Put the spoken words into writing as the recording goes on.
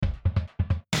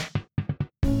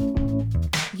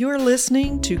You're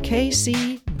listening to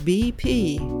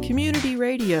KCBP Community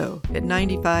Radio at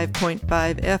 95.5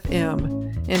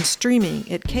 FM and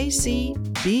streaming at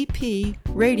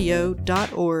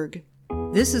kcbpradio.org.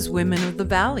 This is Women of the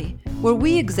Valley, where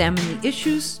we examine the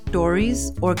issues,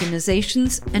 stories,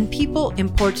 organizations, and people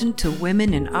important to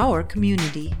women in our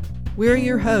community. We're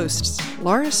your hosts,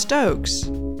 Laura Stokes.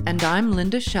 And I'm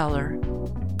Linda Scheller.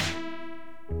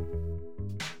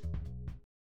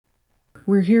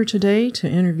 We're here today to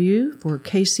interview for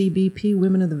KCBP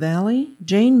Women of the Valley,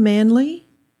 Jane Manley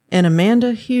and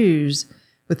Amanda Hughes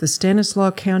with the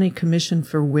Stanislaus County Commission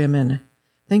for Women.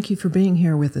 Thank you for being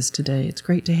here with us today. It's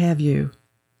great to have you.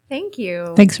 Thank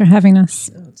you. Thanks for having us.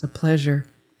 Oh, it's a pleasure.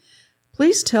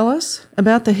 Please tell us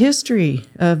about the history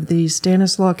of the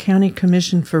Stanislaus County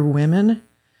Commission for Women,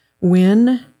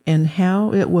 when and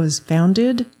how it was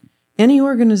founded, any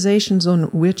organizations on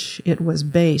which it was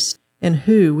based, and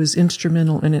who was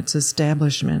instrumental in its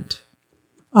establishment.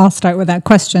 I'll start with that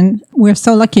question. We're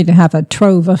so lucky to have a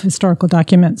trove of historical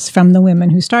documents from the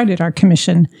women who started our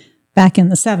commission back in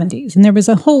the 70s. And there was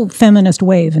a whole feminist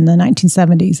wave in the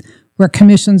 1970s where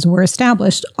commissions were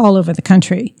established all over the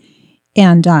country.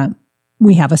 And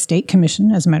we have a state commission,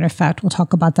 as a matter of fact. We'll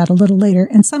talk about that a little later.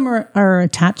 And some are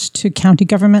attached to county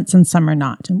governments and some are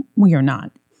not. And we are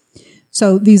not.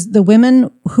 So the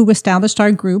women who established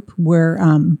our group were,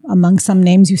 among some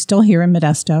names you still hear in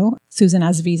Modesto, Susan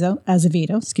Azevedo,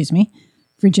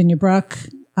 Virginia Brooke,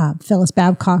 Phyllis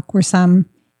Babcock were some,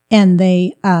 and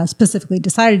they specifically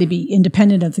decided to be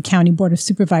independent of the County Board of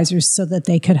Supervisors so that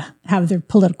they could have their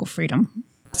political freedom.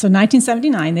 So in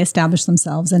 1979, they established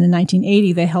themselves, and in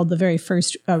 1980, they held the very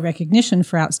first recognition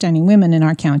for outstanding women in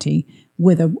our county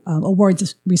with a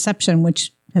awards reception,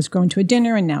 which has grown to a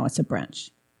dinner, and now it's a brunch.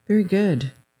 Very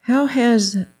good. How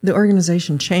has the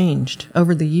organization changed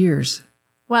over the years?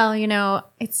 Well,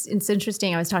 it's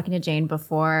interesting. I was talking to Jane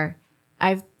before.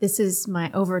 This is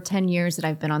my over 10 years that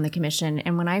I've been on the commission.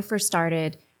 And when I first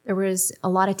started, there was a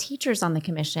lot of teachers on the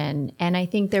commission. And I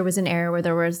think there was an era where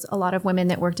there was a lot of women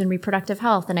that worked in reproductive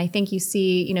health. And I think you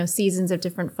see, seasons of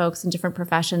different folks in different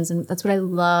professions. And that's what I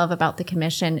love about the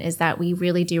commission is that we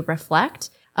really do reflect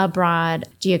a broad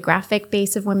geographic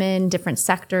base of women, different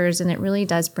sectors, and it really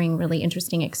does bring really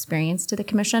interesting experience to the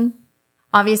commission.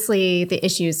 Obviously, the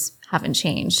issues haven't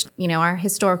changed. Our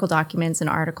historical documents and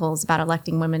articles about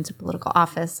electing women to political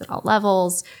office at all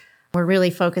levels, we're really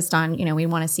focused on, we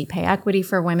want to see pay equity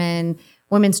for women,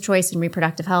 women's choice in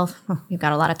reproductive health. We've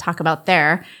got a lot of talk about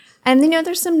there. And,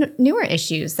 there's some newer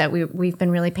issues that we've been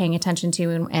really paying attention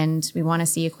to, and we want to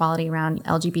see equality around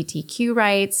LGBTQ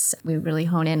rights. We really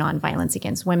hone in on violence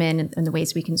against women and the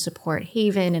ways we can support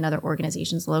Haven and other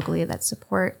organizations locally that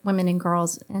support women and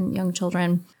girls and young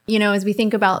children. As we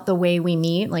think about the way we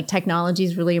meet, like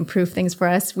technology's really improved things for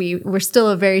us. We're still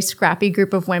a very scrappy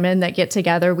group of women that get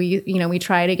together. We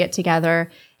try to get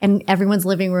together in everyone's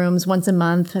living rooms once a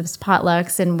month as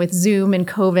potlucks. And with Zoom and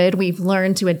COVID, we've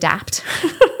learned to adapt.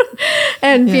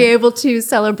 And be able to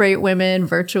celebrate women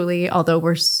virtually, although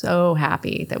we're so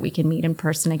happy that we can meet in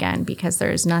person again because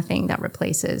there's nothing that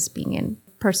replaces being in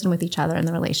person with each other and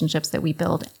the relationships that we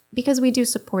build because we do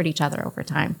support each other over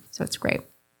time. So it's great.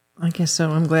 I guess so.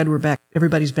 I'm glad we're back.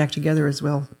 Everybody's back together as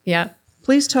well. Yeah.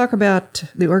 Please talk about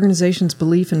the organization's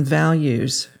belief and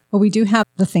values. Well, we do have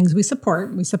the things we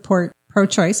support. We support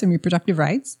pro-choice and reproductive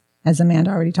rights, as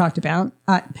Amanda already talked about,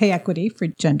 pay equity for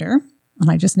gender. And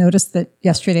I just noticed that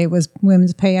yesterday was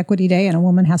Women's Pay Equity Day, and a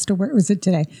woman has to work, was it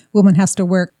today? Woman has to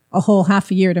work a whole half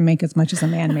a year to make as much as a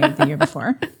man made the year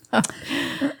before.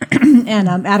 And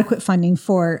adequate funding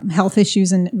for health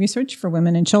issues and research for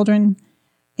women and children,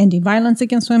 ending violence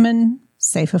against women,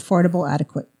 safe, affordable,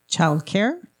 adequate child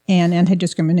care, and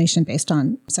anti-discrimination based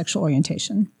on sexual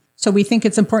orientation. So we think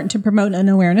it's important to promote an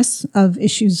awareness of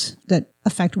issues that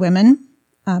affect women,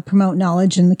 promote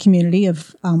knowledge in the community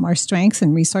of our strengths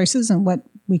and resources and what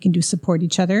we can do to support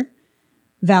each other,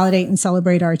 validate and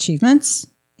celebrate our achievements,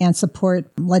 and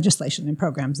support legislation and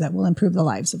programs that will improve the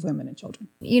lives of women and children.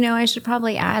 I should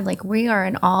probably add, we are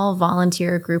an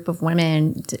all-volunteer group of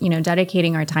women,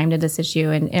 dedicating our time to this issue.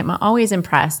 And I'm always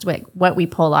impressed with what we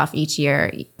pull off each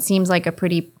year. It seems like a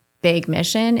pretty big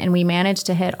mission, and we manage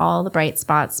to hit all the bright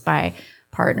spots by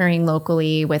partnering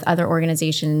locally with other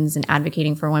organizations and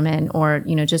advocating for women, or,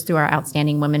 just through our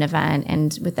Outstanding Women event.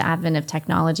 And with the advent of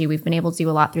technology, we've been able to do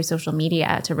a lot through social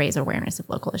media to raise awareness of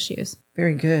local issues.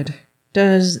 Very good.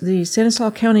 Does the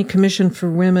Stanislaus County Commission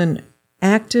for Women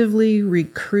actively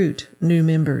recruit new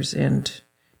members? And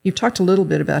you've talked a little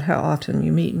bit about how often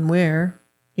you meet and where.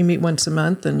 You meet once a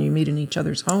month and you meet in each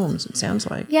other's homes, it sounds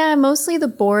like. Yeah, mostly the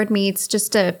board meets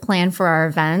just to plan for our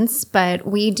events, but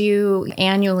we do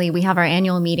annually, we have our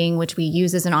annual meeting, which we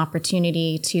use as an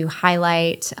opportunity to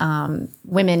highlight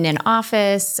women in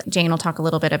office. Jane will talk a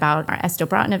little bit about our Esto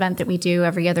Broughton event that we do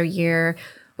every other year.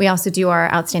 We also do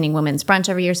our Outstanding Women's Brunch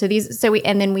every year.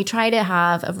 And then we try to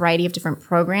have a variety of different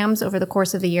programs over the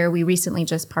course of the year. We recently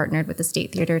just partnered with the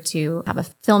State Theater to have a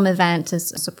film event to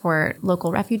support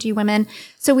local refugee women.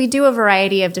 So we do a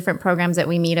variety of different programs that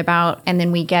we meet about, and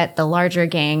then we get the larger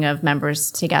gang of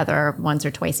members together once or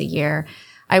twice a year.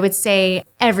 I would say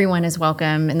everyone is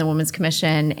welcome in the Women's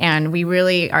Commission, and we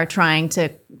really are trying to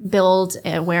build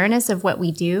awareness of what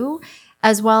we do,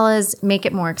 as well as make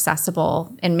it more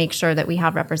accessible and make sure that we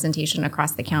have representation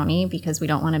across the county, because we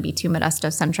don't want to be too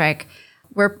Modesto-centric.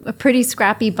 We're a pretty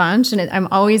scrappy bunch, and I'm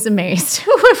always amazed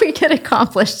what we get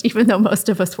accomplished, even though most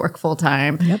of us work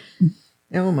full-time. Yep.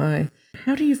 Oh, my.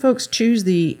 How do you folks choose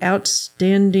the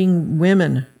outstanding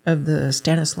women of the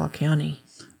Stanislaus County?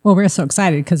 Well, we're so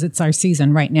excited because it's our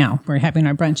season right now. We're having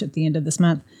our brunch at the end of this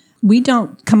month. We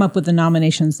don't come up with the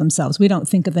nominations themselves. We don't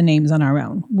think of the names on our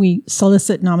own. We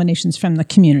solicit nominations from the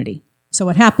community. So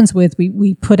what happens with,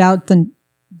 we put out the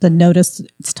notice,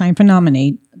 it's time to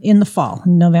nominate in the fall,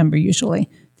 in November usually,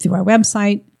 through our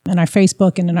website and our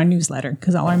Facebook and in our newsletter,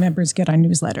 because all our members get our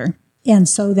newsletter. And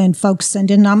so then folks send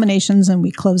in nominations and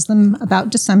we close them about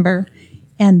December.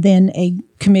 And then a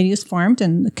committee is formed,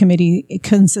 and the committee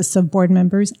consists of board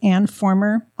members and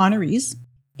former honorees.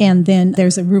 And then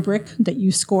there's a rubric that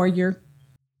you score your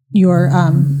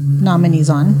nominees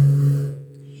on.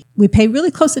 We pay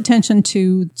really close attention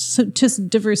to just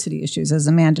diversity issues, as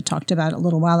Amanda talked about a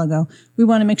little while ago. We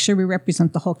want to make sure we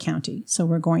represent the whole county. So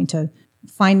we're going to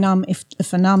find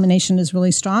if a nomination is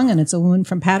really strong and it's a woman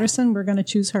from Patterson, we're going to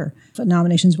choose her. If a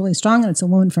nomination is really strong and it's a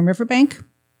woman from Riverbank,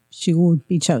 she will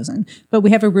be chosen. But we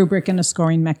have a rubric and a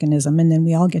scoring mechanism, and then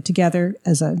we all get together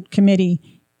as a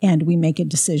committee and we make a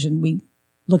decision. We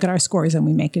look at our scores and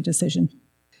we make a decision.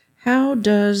 How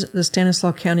does the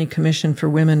Stanislaus County Commission for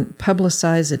Women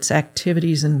publicize its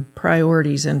activities and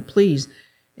priorities? And please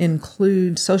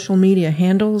include social media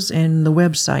handles and the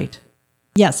website.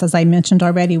 Yes, as I mentioned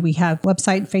already, we have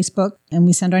website, Facebook, and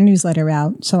we send our newsletter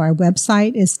out. So our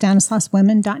website is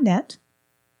stanislauswomen.net.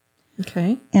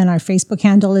 Okay. And our Facebook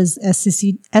handle is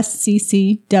SCCW.org.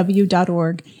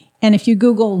 And if you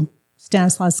Google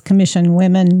Stanislaus Commission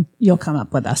Women, you'll come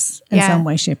up with us in some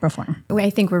way, shape, or form.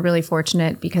 I think we're really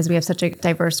fortunate because we have such a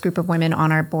diverse group of women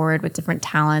on our board with different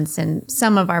talents. And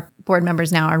some of our board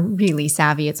members now are really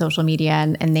savvy at social media,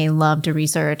 and they love to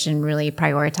research and really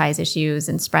prioritize issues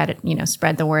and spread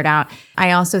the word out.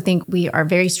 I also think we are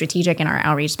very strategic in our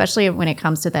outreach, especially when it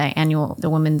comes to the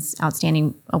Women's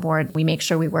Outstanding Award. We make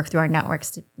sure we work through our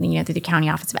networks, through the County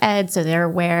Office of Ed, so they're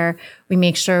aware. We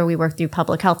make sure we work through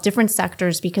public health, different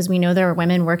sectors, because we know there are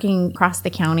women working across the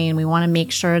county, and we want to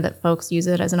make sure that folks use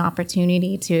it as an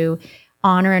opportunity to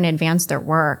honor and advance their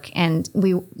work. And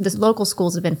the local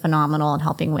schools have been phenomenal in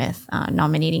helping with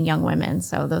nominating young women.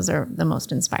 So those are the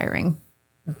most inspiring.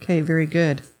 Okay, very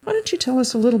good. Why don't you tell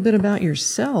us a little bit about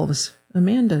yourselves?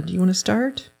 Amanda, do you want to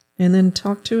start? And then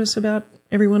talk to us about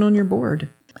everyone on your board.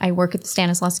 I work at the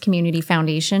Stanislaus Community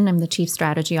Foundation. I'm the Chief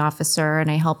Strategy Officer, and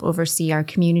I help oversee our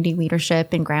community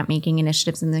leadership and grant-making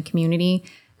initiatives in the community,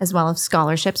 as well as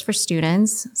scholarships for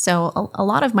students. So a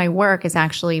lot of my work is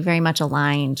actually very much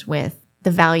aligned with the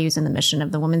values and the mission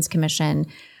of the Women's Commission.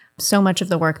 So much of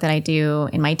the work that I do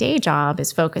in my day job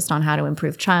is focused on how to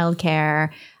improve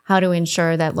childcare, how to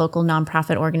ensure that local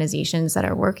nonprofit organizations that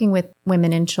are working with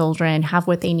women and children have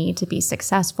what they need to be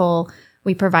successful.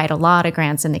 We provide a lot of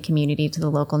grants in the community to the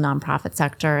local nonprofit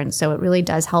sector. And so it really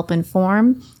does help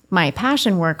inform my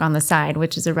passion work on the side,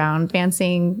 which is around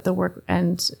advancing the work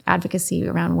and advocacy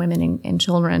around women and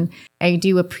children. I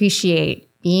do appreciate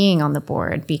being on the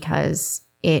board because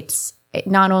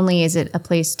not only is it a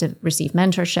place to receive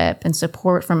mentorship and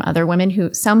support from other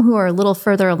women, some who are a little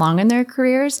further along in their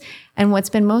careers. And what's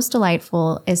been most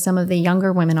delightful is some of the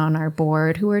younger women on our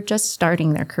board who are just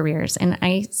starting their careers. And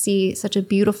I see such a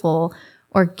beautiful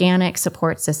organic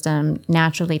support system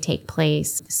naturally take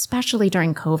place, especially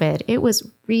during COVID. It was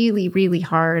really, really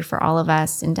hard for all of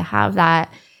us, and to have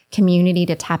that community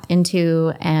to tap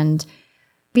into and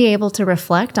be able to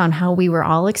reflect on how we were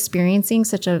all experiencing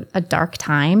such a dark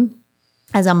time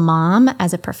as a mom,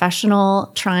 as a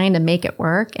professional, trying to make it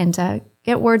work, and to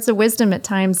get words of wisdom at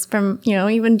times from,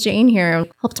 even Jane here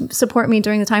helped support me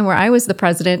during the time where I was the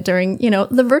president during,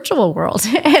 the virtual world.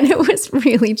 And it was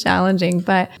really challenging.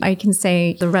 But I can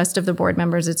say the rest of the board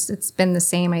members, it's been the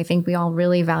same. I think we all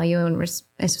really value and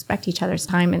respect each other's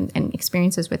time and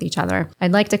experiences with each other.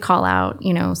 I'd like to call out,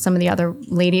 some of the other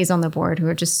ladies on the board who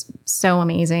are just so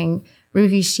amazing.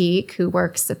 Ruhi Sheikh, who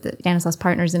works at the Stanislaus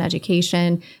Partners in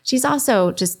Education. She's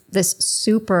also just this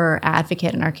super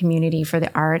advocate in our community for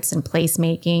the arts and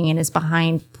placemaking, and is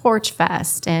behind Porch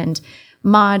Fest and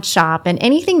Mod Shop and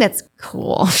anything that's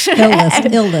cool.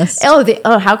 Ill List.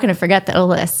 How can I forget the Ill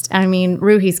List? I mean,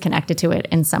 Ruhi's connected to it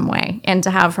in some way. And to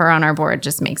have her on our board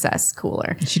just makes us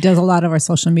cooler. She does a lot of our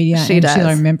social media. She's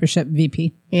our membership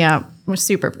VP. Yeah, we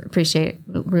super appreciate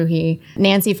Ruhi.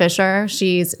 Nancy Fisher,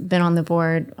 she's been on the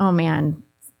board,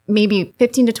 maybe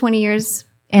 15 to 20 years.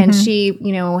 And she,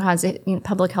 has a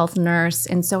public health nurse.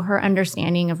 And so her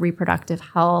understanding of reproductive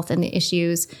health and the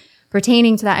issues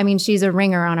pertaining to that, she's a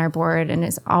ringer on our board and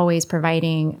is always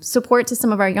providing support to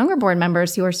some of our younger board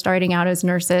members who are starting out as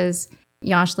nurses.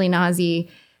 Yashli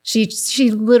Nazi, she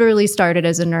literally started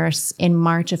as a nurse in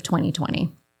March of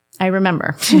 2020. I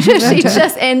remember. She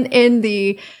just in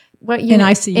the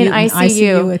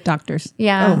ICU with doctors.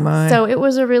 Yeah. Oh my. So it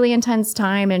was a really intense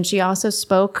time. And she also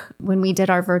spoke when we did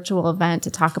our virtual event to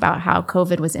talk about how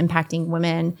COVID was impacting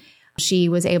women. She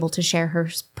was able to share her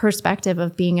perspective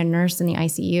of being a nurse in the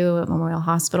ICU at Memorial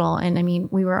Hospital. And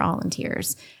we were all in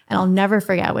tears. And I'll never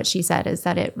forget what she said, is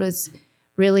that it was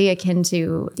really akin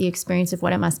to the experience of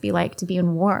what it must be like to be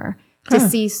in war, to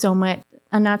see so much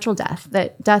unnatural death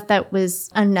that was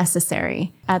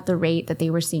unnecessary at the rate that they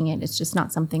were seeing it. It's just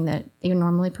not something that you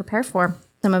normally prepare for.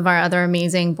 Some of our other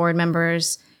amazing board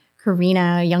members,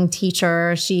 Karina, a young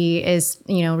teacher, she is,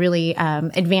 really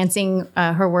advancing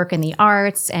her work in the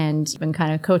arts, and been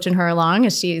kind of coaching her along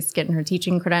as she's getting her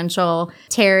teaching credential.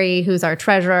 Terry, who's our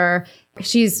treasurer,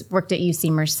 she's worked at UC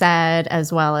Merced,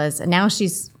 as well as now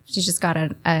she's just got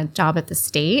a job at the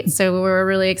state. So we're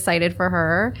really excited for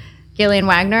her. Gillian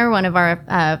Wagner, one of our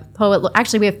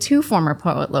actually, we have two former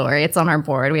poet laureates on our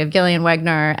board. We have Gillian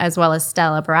Wagner as well as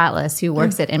Stella Baratlis, who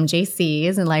works at MJC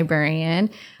as a librarian.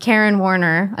 Karen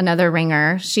Warner, another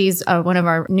ringer. She's one of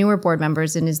our newer board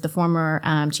members and is the former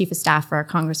chief of staff for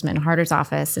Congressman Harder's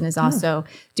office, and is also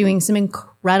doing some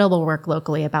incredible work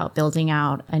locally about building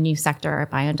out a new sector, a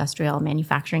bioindustrial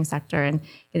manufacturing sector,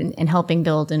 and helping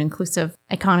build an inclusive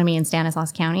economy in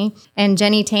Stanislaus County. And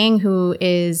Jenny Tang, who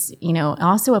is,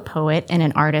 also a poet and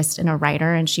an artist and a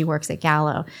writer, and she works at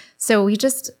Gallo. So we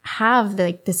just have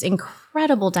this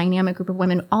incredible dynamic group of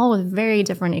women, all with very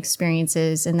different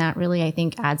experiences. And that really, I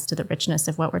think, adds to the richness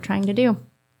of what we're trying to do.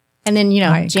 And then,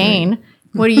 Jane,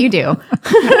 what do you do?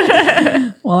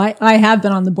 Well, I have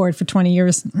been on the board for 20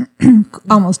 years,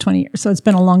 almost 20 years. So it's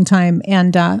been a long time.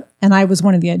 And I was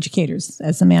one of the educators,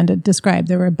 as Amanda described.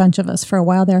 There were a bunch of us for a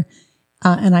while there.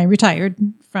 And I retired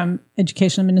from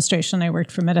education administration. I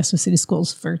worked for Modesto City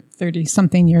Schools for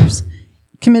 30-something years.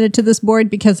 Committed to this board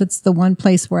because it's the one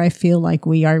place where I feel like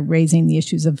we are raising the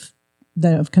issues of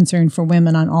concern for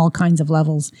women on all kinds of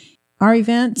levels. Our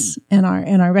events and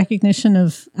our recognition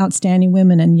of outstanding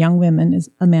women and young women, as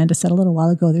Amanda said a little while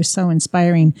ago, they're so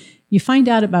inspiring. You find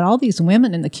out about all these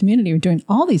women in the community who are doing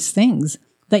all these things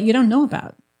that you don't know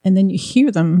about. And then you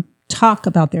hear them talk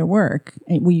about their work.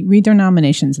 We read their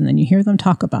nominations and then you hear them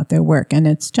talk about their work. And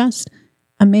it's just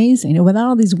amazing. And without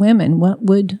all these women, what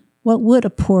would a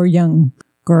poor young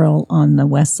girl on the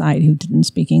West Side who didn't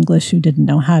speak English, who didn't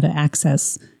know how to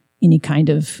access any kind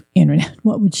of internet,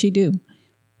 what would she do?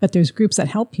 But there's groups that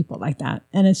help people like that.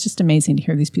 And it's just amazing to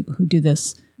hear these people who do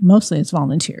this mostly as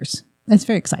volunteers. It's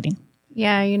very exciting.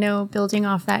 Yeah, building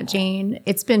off that, Jane,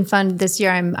 it's been fun. This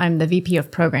year, I'm the VP of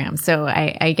programs. So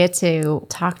I get to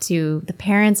talk to the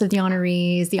parents of the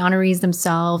honorees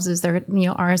themselves as they're,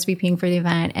 RSVPing for the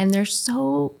event. And they're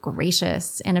so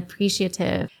gracious and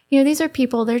appreciative. These are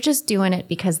people, they're just doing it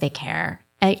because they care.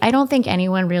 I don't think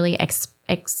anyone really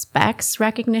expects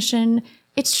recognition.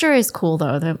 It sure is cool,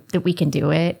 though, that we can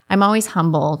do it. I'm always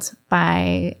humbled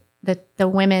by the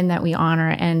women that we honor,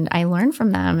 and I learn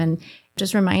from them. And it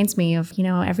just reminds me of,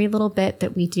 every little bit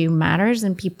that we do matters,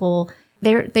 and people,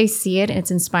 they see it, and it's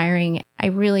inspiring. I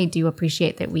really do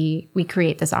appreciate that we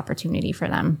create this opportunity for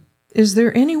them. Is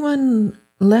there anyone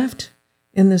left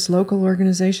in this local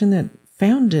organization that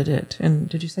founded it? And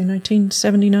did you say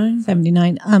 1979?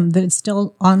 79. That it's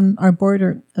still on our board,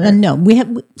 or no? We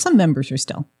have some members are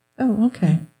still. Oh,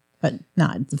 okay. But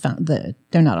not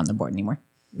they're not on the board anymore.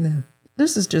 No.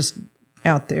 This is just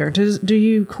out there. Do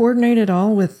you coordinate at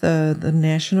all with the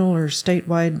national or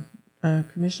statewide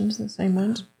commissions, the same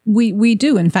ones? We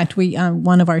do. In fact, we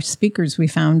one of our speakers we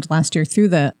found last year through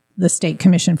the State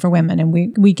Commission for Women, and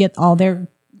we get all their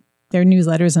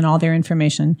newsletters and all their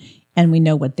information, and we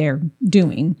know what they're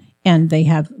doing. And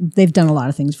they've done a lot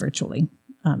of things virtually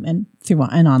and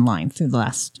online through the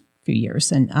last few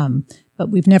years. And but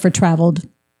we've never traveled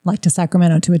like to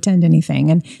Sacramento to attend anything.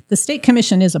 And the State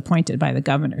Commission is appointed by the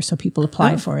governor, so people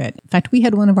apply for it. In fact, we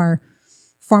had one of our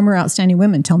former outstanding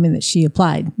women tell me that she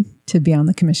applied to be on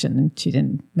the commission and she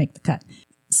didn't make the cut.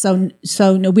 So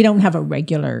no, we don't have a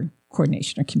regular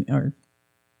coordination or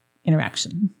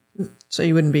interaction. So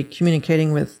you wouldn't be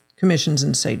communicating with commissions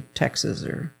in, say, Texas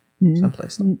or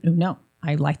someplace? No.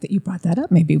 I like that you brought that up.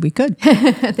 Maybe we could.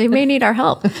 They may need our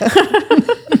help.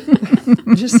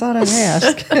 Just thought I'd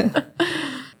ask.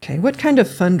 Okay, what kind of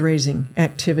fundraising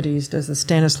activities does the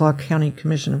Stanislaus County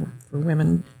Commission for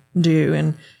Women do,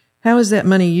 and how is that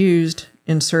money used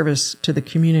in service to the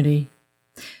community?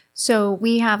 So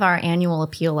we have our annual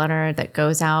appeal letter that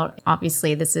goes out.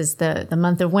 Obviously, this is the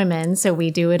month of women, so we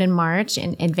do it in March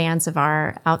in advance of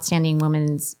our Outstanding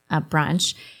Women's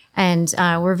Brunch. And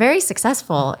we're very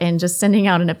successful in just sending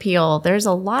out an appeal. There's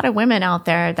a lot of women out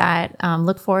there that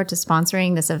look forward to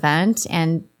sponsoring this event.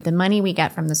 And the money we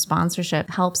get from the sponsorship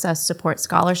helps us support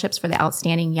scholarships for the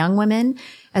outstanding young women,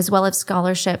 as well as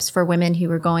scholarships for women who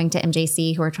are going to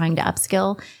MJC who are trying to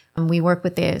upskill. We work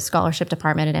with the scholarship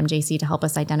department at MJC to help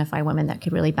us identify women that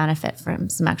could really benefit from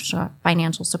some extra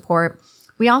financial support.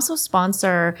 We also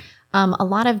sponsor a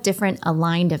lot of different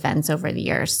aligned events over the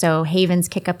years. So Haven's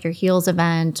Kick Up Your Heels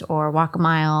event or Walk a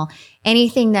Mile,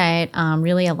 anything that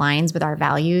really aligns with our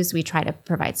values, we try to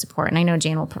provide support. And I know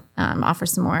Jane will offer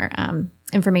some more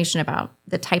information about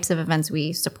the types of events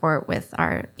we support with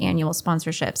our annual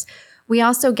sponsorships. We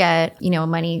also get,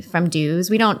 money from dues.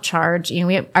 We don't charge,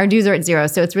 our dues are at zero.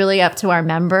 So it's really up to our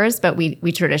members, but we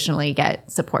traditionally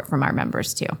get support from our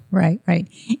members too. Right.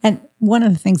 And one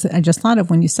of the things that I just thought of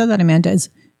when you said that, Amanda, is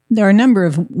there are a number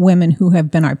of women who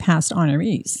have been our past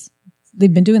honorees.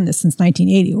 They've been doing this since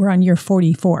 1980. We're on year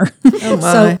 44. Oh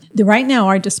my. So right now,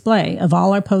 our display of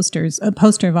all our posters, a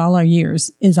poster of all our years,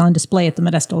 is on display at the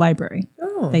Modesto Library.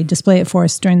 Oh. They display it for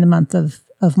us during the month of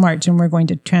March, and we're going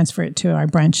to transfer it to our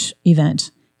brunch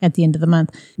event at the end of the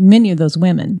month. Many of those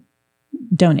women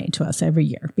donate to us every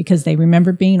year because they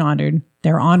remember being honored.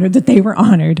 They're honored that they were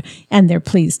honored, and they're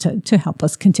pleased to help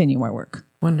us continue our work.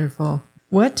 Wonderful.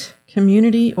 What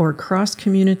community or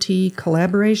cross-community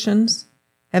collaborations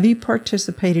have you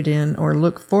participated in or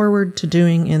look forward to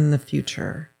doing in the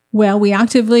future? Well, we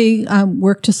actively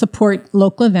work to support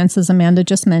local events, as Amanda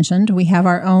just mentioned. We have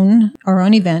our own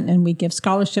event, and we give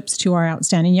scholarships to our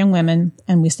outstanding young women,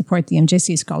 and we support the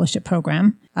MJC Scholarship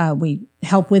Program. We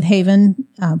help with Haven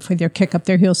for their Kick Up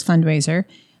Their Heels fundraiser.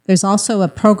 There's also a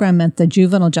program at the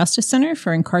Juvenile Justice Center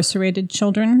for incarcerated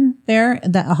children there,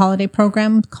 a holiday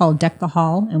program called Deck the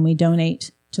Hall, and we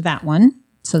donate to that one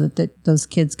so that those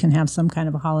kids can have some kind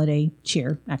of a holiday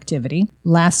cheer activity.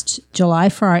 Last July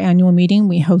for our annual meeting,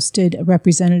 we hosted a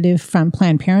representative from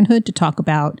Planned Parenthood to talk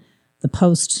about the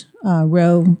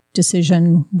post-Roe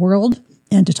decision world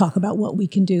and to talk about what we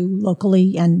can do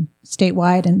locally and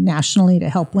statewide and nationally to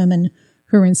help women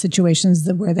who are in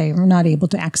situations where they are not able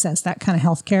to access that kind of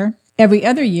health care. Every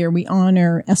other year, we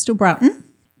honor Esto Broughton.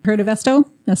 Heard of Esto?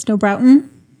 Esto Broughton?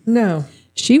 No.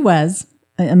 She was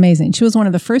amazing. She was one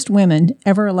of the first women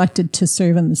ever elected to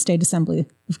serve in the State Assembly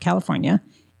of California,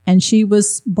 and she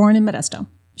was born in Modesto.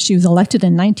 She was elected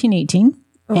in 1918,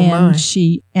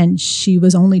 and she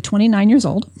was only 29 years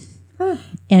old. Huh.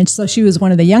 And so she was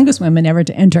one of the youngest women ever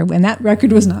to enter, and that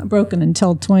record was not broken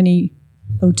until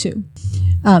 2002.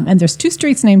 And there's 2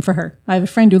 streets named for her. I have a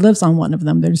friend who lives on one of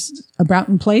them. There's a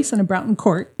Broughton Place and a Broughton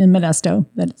Court in Modesto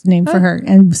that's named for her.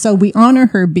 And so we honor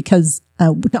her because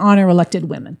to honor elected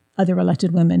women,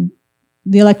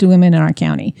 the elected women in our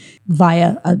county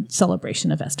via a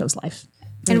celebration of Esto's life.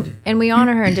 And we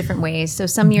honor her in different ways. So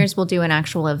some years we'll do an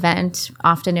actual event.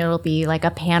 Often it'll be like a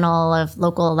panel of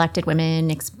local elected women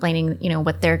explaining,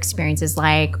 what their experience is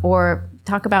like, or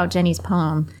talk about Jenny's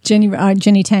poem.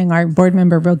 Jenny Tang, our board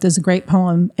member, wrote this great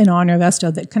poem in honor of Esto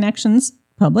that Connections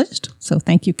published. So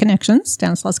thank you, Connections,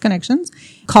 Stanislaus Connections,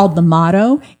 called The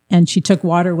Motto. And she took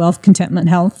water, wealth, contentment,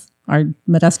 health, our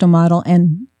Modesto model,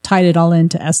 and tied it all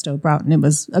into Esto Broughton. It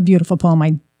was a beautiful poem.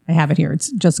 I have it here.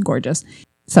 It's just gorgeous.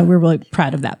 So we're really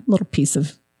proud of that little piece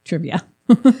of trivia.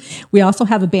 We also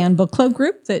have a banned book club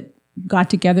group that got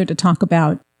together to talk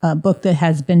about a book that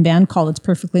has been banned called It's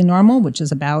Perfectly Normal, which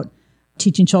is about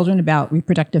teaching children about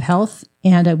reproductive health.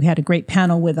 And we had a great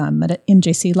panel with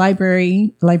MJC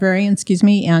librarians,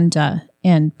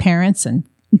 and parents and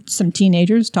some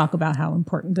teenagers talk about how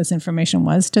important this information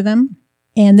was to them.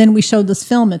 And then we showed this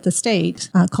film at the state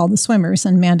called The Swimmers,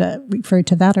 and Amanda referred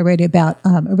to that already, about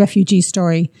a refugee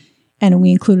story. And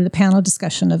we included a panel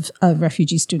discussion of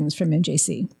refugee students from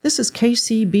MJC. This is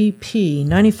KCBP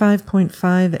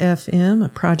 95.5 FM, a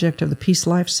project of the Peace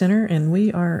Life Center, and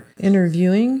we are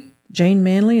interviewing Jane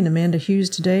Manley and Amanda Hughes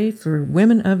today for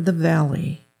Women of the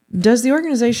Valley. Does the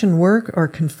organization work or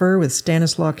confer with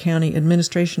Stanislaus County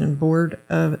Administration and Board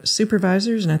of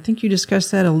Supervisors? And I think you discussed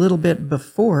that a little bit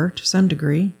before to some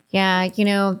degree. Yeah,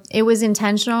 it was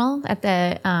intentional at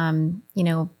the,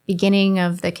 beginning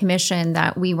of the commission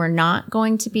that we were not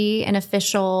going to be an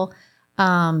official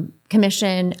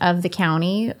commission of the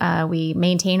county. We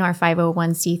maintain our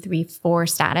 501c3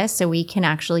 status, so we can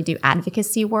actually do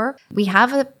advocacy work. We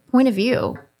have a point of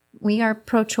view. We are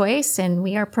pro-choice and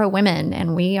we are pro-women,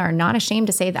 and we are not ashamed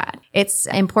to say that. It's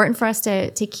important for us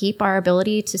to keep our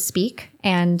ability to speak.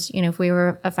 And, if we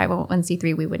were a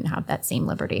 501c3, we wouldn't have that same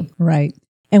liberty. Right.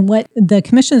 And what the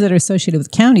commissions that are associated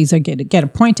with counties are get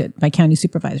appointed by county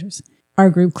supervisors. Our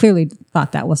group clearly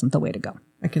thought that wasn't the way to go.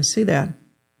 I can see that.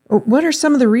 What are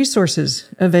some of the resources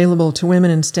available to women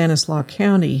in Stanislaus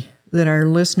County that our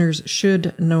listeners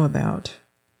should know about?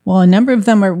 Well, a number of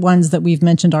them are ones that we've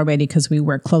mentioned already because we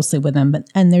work closely with them.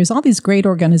 And there's all these great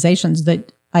organizations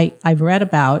that I've read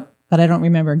about, but I don't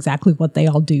remember exactly what they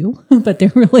all do. But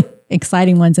they're really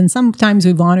exciting ones. And sometimes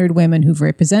we've honored women who've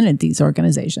represented these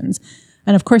organizations.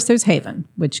 And of course, there's Haven,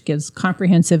 which gives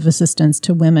comprehensive assistance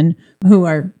to women who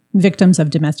are victims of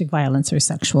domestic violence or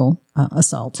sexual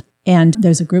assault. And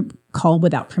there's a group called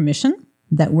Without Permission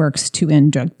that works to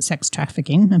end sex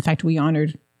trafficking. In fact, we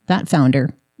honored that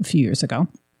founder a few years ago.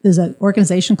 There's an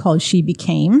organization called She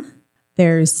Became.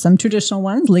 There's some traditional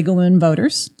ones, League of Women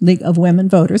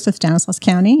Voters of Stanislaus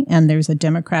County. And there's a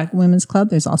Democrat Women's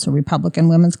Club. There's also a Republican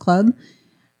Women's Club.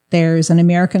 There's an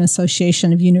American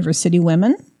Association of University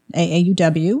Women,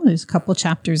 AAUW. There's a couple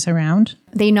chapters around.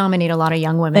 They nominate a lot of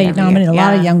young women. They nominate a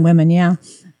lot of young women, yeah.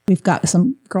 We've got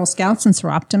some Girl Scouts and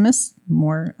Seroptimists,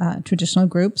 more traditional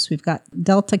groups. We've got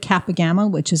Delta Kappa Gamma,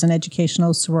 which is an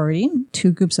educational sorority,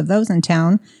 2 groups of those in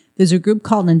town. There's a group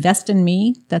called Invest in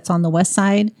Me that's on the west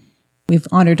side. We've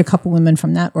honored a couple women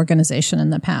from that organization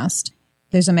in the past.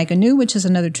 There's Omega Nu, which is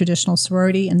another traditional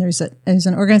sorority, and there's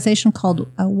an organization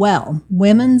called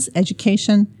Women's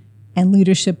Education and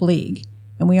Leadership League.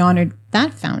 And we honored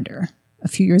that founder a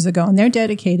few years ago, and they're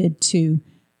dedicated to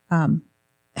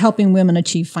helping women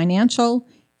achieve financial,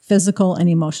 physical, and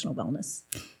emotional wellness.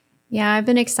 Yeah, I've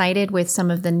been excited with some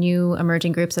of the new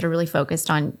emerging groups that are really focused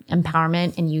on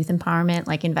empowerment and youth empowerment,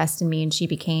 like Invest in Me and She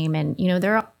Became. And,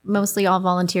 they're mostly all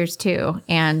volunteers too,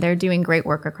 and they're doing great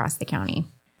work across the county.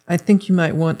 I think you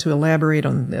might want to elaborate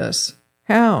on this.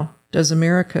 How does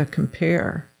America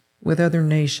compare with other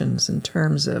nations in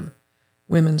terms of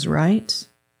women's rights,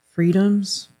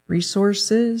 freedoms,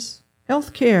 resources,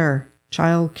 health care,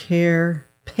 child care,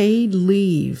 paid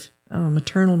leave,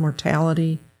 maternal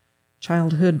mortality,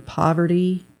 childhood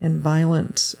poverty, and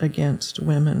violence against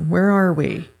women? Where are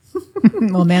we?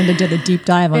 Well, Amanda did a deep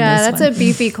dive on this one. Yeah, that's a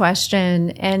beefy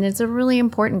question. And it's a really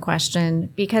important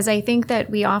question because I think that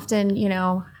we often,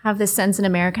 have this sense in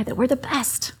America that we're the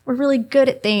best. We're really good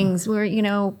at things. We're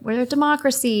a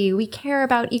democracy. We care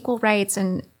about equal rights.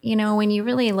 And, when you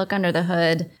really look under the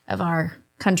hood of our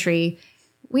country,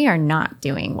 we are not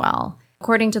doing well.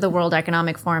 According to the World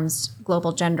Economic Forum's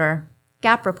Global Gender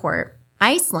Gap Report,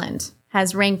 Iceland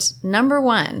has ranked number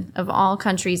 1 of all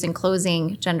countries in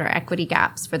closing gender equity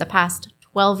gaps for the past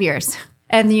 12 years.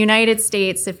 And the United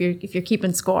States, if you're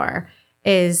keeping score,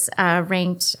 is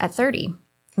ranked at 30.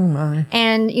 Oh my.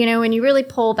 And, when you really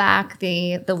pull back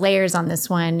the layers on this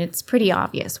one, it's pretty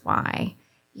obvious why.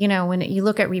 When you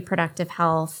look at reproductive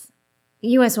health,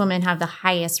 U.S. women have the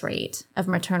highest rate of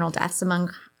maternal deaths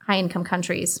among high-income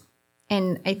countries.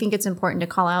 And I think it's important to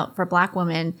call out for Black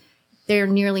women, they're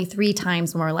nearly 3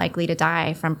 times more likely to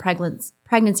die from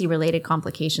pregnancy-related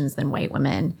complications than white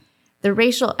women. The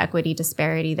racial equity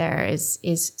disparity there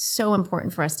is so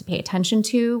important for us to pay attention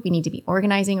to. We need to be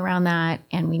organizing around that,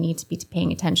 and we need to be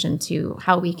paying attention to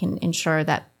how we can ensure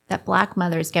that Black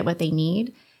mothers get what they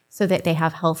need so that they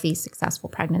have healthy, successful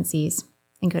pregnancies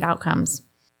and good outcomes.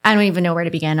 I don't even know where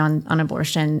to begin on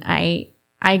abortion. I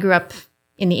grew up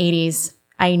in the 80s.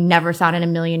 I never thought in a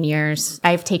million years.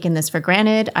 I've taken this for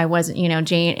granted. I wasn't,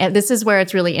 Jane, this is where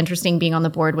it's really interesting being on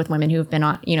the board with women who've been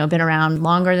been around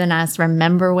longer than us,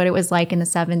 remember what it was like in the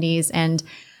 70s. And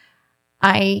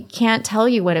I can't tell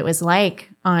you what it was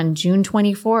like on June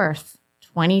 24th,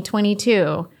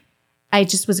 2022. I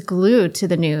just was glued to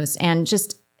the news and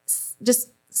just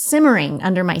simmering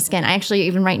under my skin. I actually,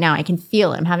 even right now, I can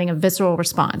feel it. I'm having a visceral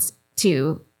response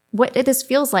to what this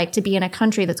feels like to be in a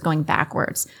country that's going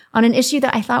backwards on an issue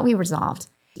that I thought we resolved.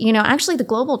 Actually, the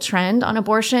global trend on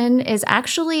abortion is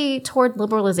actually toward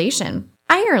liberalization.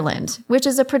 Ireland, which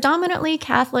is a predominantly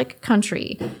Catholic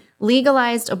country,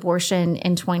 legalized abortion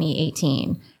in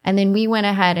 2018. And then we went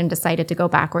ahead and decided to go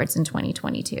backwards in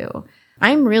 2022.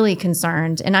 I'm really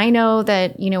concerned. And I know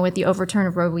that, with the overturn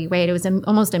of Roe v. Wade, it was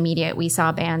almost immediate. We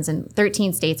saw bans in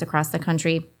 13 states across the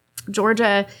country.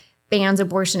 Georgia bans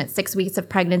abortion at 6 weeks of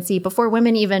pregnancy before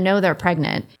women even know they're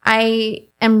pregnant. I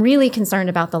am really concerned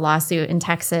about the lawsuit in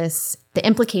Texas. The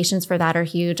implications for that are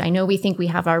huge. I know we think we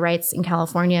have our rights in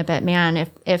California, but man,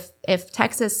 if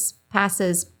Texas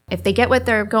passes, if they get what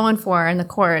they're going for in the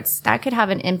courts, that could have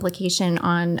an implication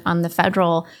on the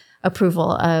federal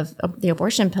approval of the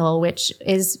abortion pill, which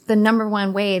is the number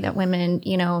one way that women,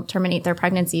 terminate their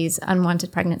pregnancies,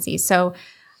 unwanted pregnancies. So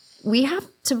we have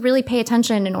to really pay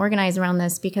attention and organize around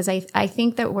this, because I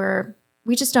think that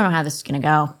we just don't know how this is going to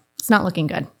go. It's not looking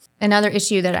good. Another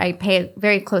issue that I pay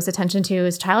very close attention to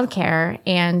is childcare.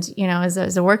 And,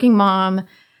 as a working mom,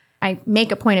 I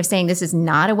make a point of saying this is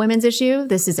not a women's issue.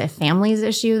 This is a family's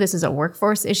issue. This is a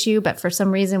workforce issue. But for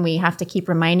some reason, we have to keep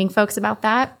reminding folks about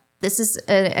that. This is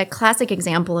a classic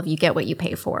example of you get what you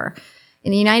pay for.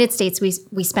 In the United States, we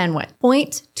spend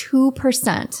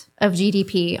 0.2% of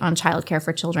GDP on childcare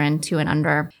for children 2 and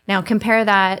under. Now compare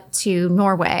that to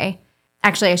Norway.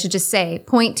 Actually, I should just say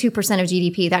 0.2% of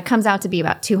GDP. That comes out to be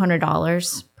about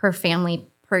 $200 per family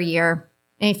per year.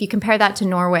 And if you compare that to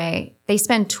Norway, they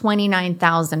spend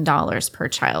 $29,000 per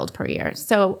child per year.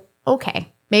 So,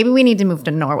 okay, maybe we need to move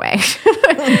to Norway.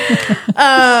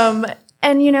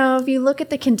 And, if you look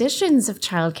at the conditions of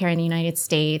childcare in the United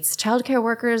States, childcare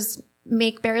workers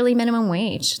make barely minimum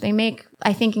wage. They make,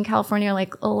 I think in California,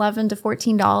 like $11 to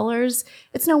 $14.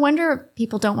 It's no wonder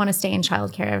people don't want to stay in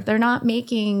childcare. They're not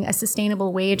making a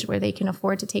sustainable wage where they can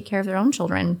afford to take care of their own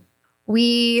children.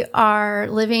 We are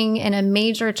living in a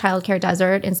major childcare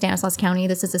desert in Stanislaus County.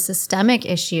 This is a systemic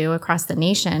issue across the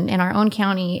nation. In our own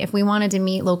county, if we wanted to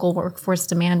meet local workforce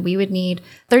demand, we would need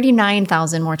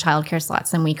 39,000 more childcare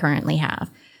slots than we currently have.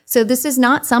 So this is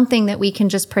not something that we can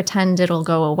just pretend it'll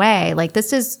go away. Like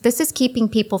this is keeping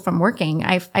people from working.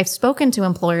 I've spoken to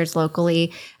employers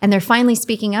locally, and they're finally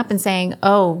speaking up and saying,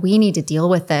 "Oh, we need to deal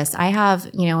with this." I have,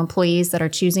 employees that are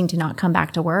choosing to not come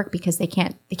back to work because they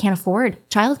can't afford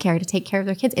childcare to take care of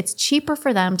their kids. It's cheaper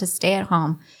for them to stay at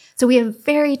home. So we have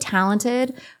very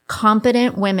talented,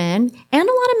 competent women and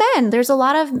a lot of men. There's a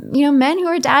lot of, men who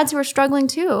are dads who are struggling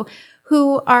too,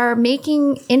 who are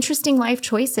making interesting life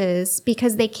choices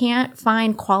because they can't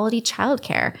find quality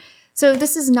childcare. So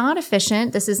this is not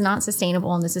efficient, this is not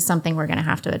sustainable, and this is something we're going to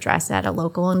have to address at a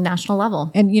local and national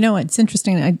level. And it's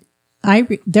interesting.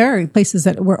 There are places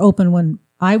that were open when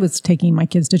I was taking my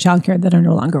kids to childcare that are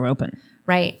no longer open.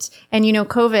 Right. And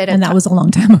COVID. And that was a long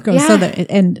time ago. Yeah. So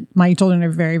and my children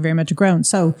are very, very much grown.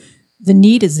 So the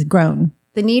need is grown.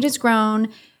 The need is grown.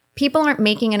 People aren't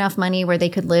making enough money where they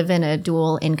could live in a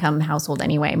dual income household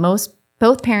anyway.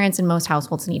 Both parents in most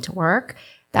households need to work.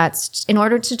 That's in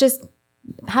order to just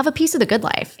have a piece of the good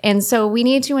life. And so we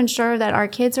need to ensure that our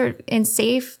kids are in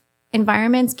safe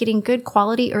environments, getting good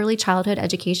quality early childhood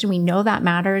education. We know that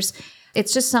matters.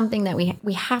 It's just something that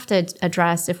we have to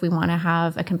address if we want to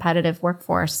have a competitive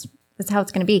workforce. That's how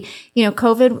it's going to be.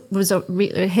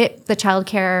 COVID hit the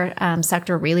childcare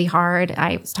sector really hard.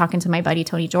 I was talking to my buddy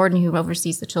Tony Jordan, who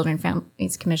oversees the Children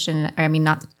Families Commission.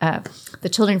 The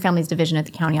Children Families Division at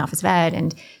the County Office of Ed.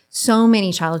 And so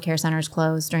many childcare centers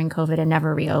closed during COVID and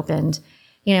never reopened.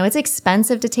 It's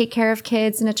expensive to take care of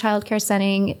kids in a childcare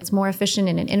setting. It's more efficient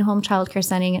in an in-home childcare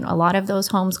setting, and a lot of those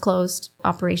homes closed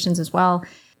operations as well.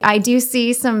 I do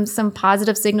see some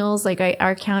positive signals, like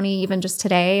our county, even just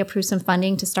today, approved some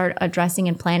funding to start addressing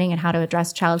and planning and how to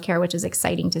address childcare, which is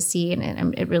exciting to see.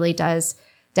 And it really does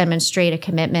demonstrate a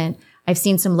commitment. I've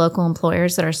seen some local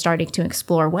employers that are starting to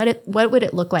explore what would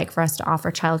it look like for us to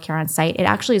offer childcare on site. It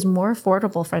actually is more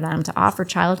affordable for them to offer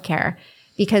childcare,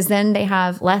 because then they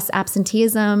have less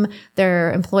absenteeism.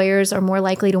 Their employers are more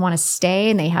likely to want to stay,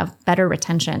 and they have better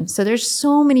retention. So there's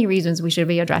so many reasons we should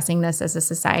be addressing this as a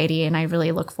society, and I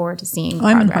really look forward to seeing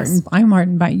progress. I'm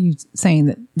heartened by you saying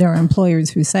that there are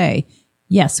employers who say,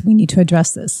 yes, we need to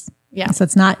address this. Yeah. So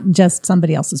it's not just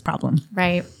somebody else's problem.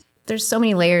 Right. There's so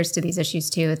many layers to these issues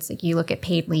too. It's like you look at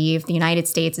paid leave. The United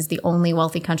States is the only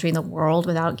wealthy country in the world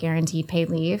without guaranteed paid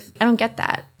leave. I don't get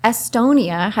that.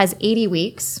 Estonia has 80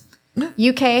 weeks.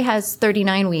 UK has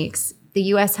 39 weeks. The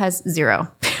US has 0.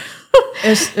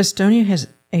 Estonia has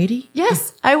 80?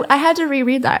 Yes. I had to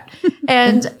reread that.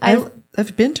 And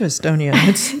I've been to Estonia.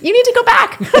 You need to go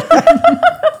back.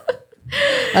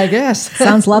 I guess.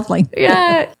 Sounds lovely.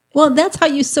 Yeah. Well, that's how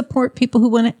you support people who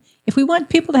want to. If we want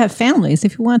people to have families,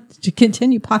 if we want to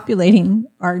continue populating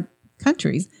our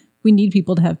countries, we need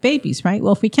people to have babies, right?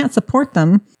 Well, if we can't support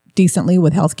them decently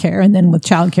with health care and then with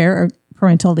childcare or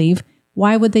parental leave,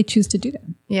 why would they choose to do that?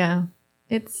 Yeah,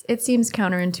 it seems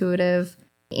counterintuitive.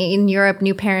 In Europe,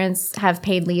 new parents have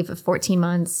paid leave of 14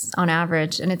 months on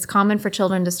average, and it's common for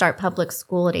children to start public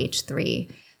school at age 3.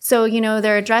 So,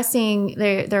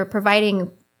 they're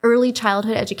providing early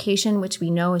childhood education, which we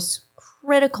know is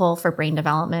critical for brain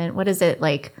development. What is it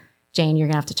like, Jane, you're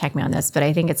gonna have to check me on this, but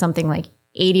I think it's something like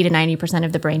 80 to 90%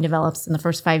 of the brain develops in the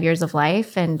first 5 years of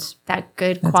life. And that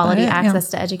good quality access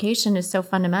to education is so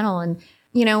fundamental. And,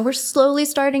 we're slowly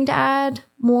starting to add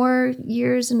more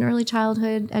years in early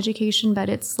childhood education, but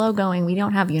it's slow going. We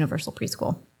don't have universal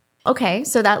preschool. Okay,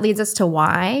 so that leads us to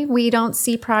why we don't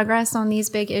see progress on these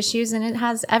big issues. And it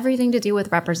has everything to do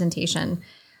with representation.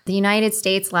 The United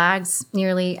States lags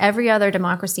nearly every other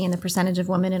democracy in the percentage of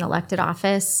women in elected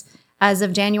office. As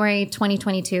of January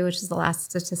 2022, which is the last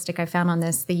statistic I found on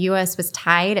this, the U.S. was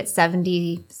tied at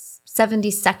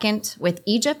 72nd with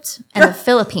Egypt and the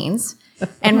Philippines,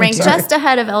 and ranked just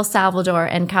ahead of El Salvador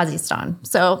and Kazakhstan.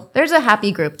 So there's a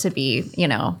happy group to be,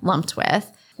 lumped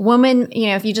with. Women,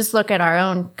 if you just look at our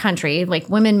own country, like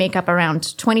women make up around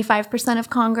 25%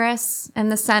 of Congress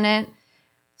and the Senate.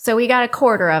 So we got a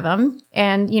quarter of them.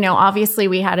 And, obviously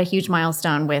we had a huge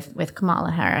milestone with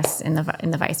Kamala Harris in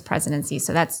the vice presidency.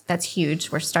 So that's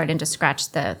huge. We're starting to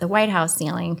scratch the White House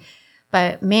ceiling.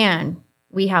 But man,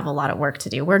 we have a lot of work to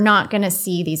do. We're not going to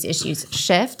see these issues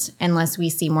shift unless we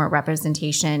see more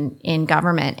representation in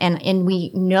government. And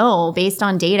we know based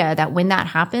on data that when that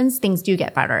happens, things do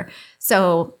get better.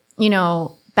 So,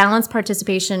 balanced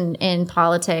participation in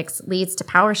politics leads to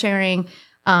power sharing.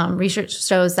 Research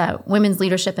shows that women's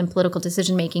leadership in political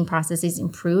decision-making processes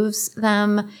improves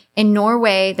them. In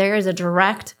Norway, there is a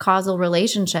direct causal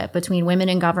relationship between women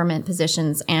in government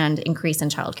positions and increase in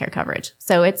childcare coverage.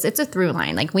 So it's a through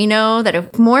line. Like we know that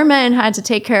if more men had to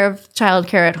take care of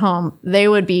childcare at home, they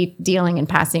would be dealing and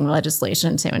passing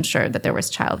legislation to ensure that there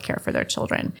was childcare for their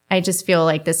children. I just feel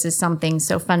like this is something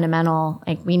so fundamental.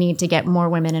 Like we need to get more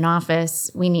women in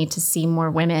office. We need to see more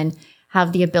women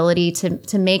have the ability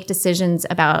to make decisions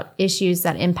about issues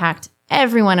that impact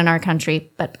everyone in our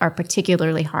country, but are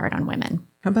particularly hard on women.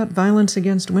 How about violence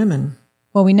against women?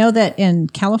 Well, we know that in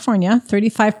California,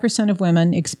 35% of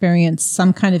women experience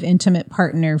some kind of intimate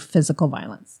partner physical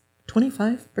violence.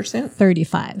 25%?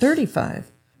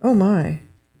 35. Oh, my.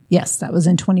 Yes, that was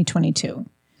in 2022.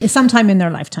 It's sometime in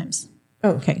their lifetimes.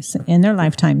 Oh. Okay, so in their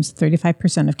lifetimes,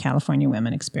 35% of California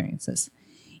women experience this.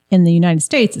 In the United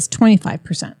States, it's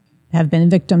 25%. Have been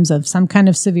victims of some kind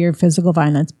of severe physical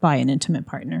violence by an intimate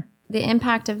partner. The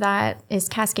impact of that is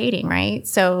cascading, right?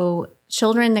 So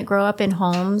children that grow up in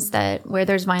homes where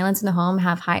there's violence in the home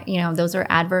have high, those are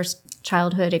adverse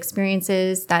childhood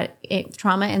experiences.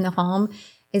 Trauma in the home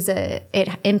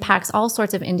it impacts all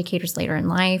sorts of indicators later in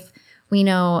life. We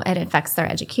know it affects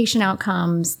their education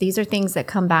outcomes. These are things that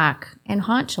come back and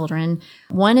haunt children.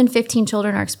 1 in 15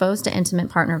 children are exposed to intimate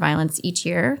partner violence each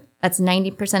year. That's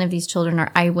 90% of these children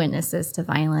are eyewitnesses to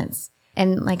violence.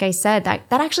 And like I said, that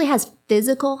actually has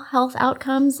physical health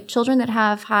outcomes. Children that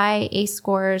have high ACE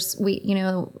scores,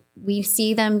 we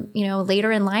see them,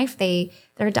 later in life,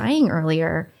 they're dying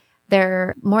earlier.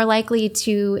 They're more likely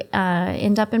to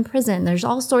end up in prison. There's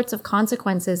all sorts of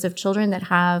consequences of children that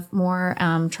have more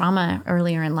trauma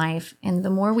earlier in life. And the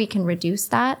more we can reduce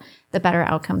that, the better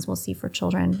outcomes we'll see for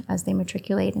children as they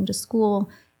matriculate into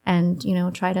school and,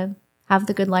 try to have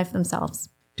the good life themselves.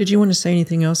 Did you want to say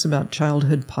anything else about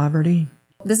childhood poverty?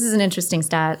 This is an interesting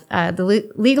stat. The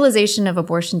legalization of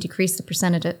abortion decreased the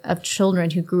percentage of children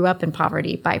who grew up in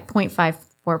poverty by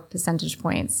 0.54 percentage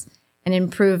points and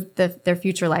improved their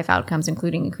future life outcomes,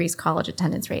 including increased college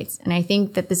attendance rates. And I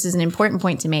think that this is an important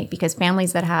point to make because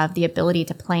families that have the ability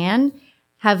to plan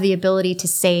have the ability to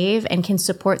save and can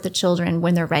support the children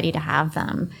when they're ready to have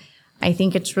them. I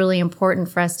think it's really important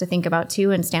for us to think about,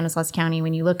 too, in Stanislaus County,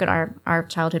 when you look at our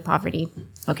childhood poverty.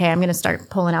 Okay, I'm going to start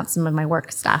pulling out some of my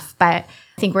work stuff, but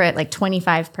I think we're at like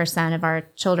 25% of our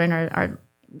children are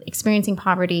experiencing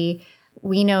poverty.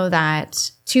 We know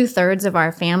that 2/3 of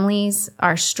our families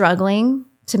are struggling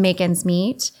to make ends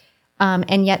meet,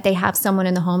 and yet they have someone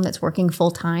in the home that's working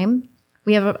full time.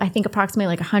 We have, I think, approximately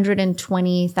like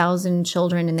 120,000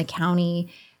 children in the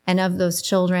county, and of those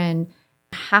children,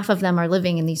 half of them are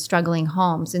living in these struggling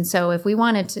homes. And so if we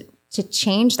wanted to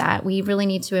change that, we really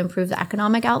need to improve the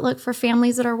economic outlook for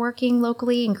families that are working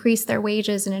locally, increase their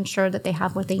wages, and ensure that they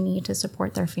have what they need to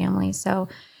support their families. So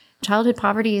Childhood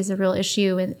poverty is a real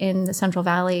issue in the Central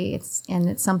Valley. It's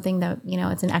something that,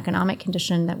 it's an economic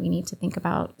condition that we need to think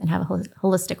about and have a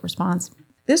holistic response.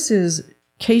 This is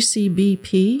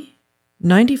KCBP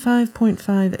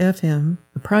 95.5 FM,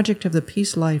 a project of the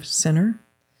Peace Life Center.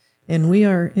 And we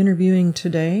are interviewing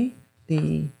today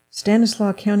the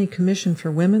Stanislaus County Commission for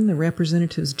Women, the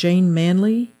representatives Jane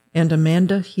Manley and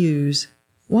Amanda Hughes.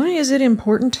 Why is it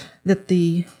important that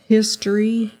the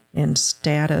history and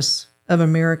status of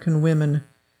American women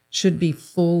should be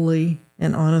fully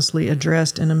and honestly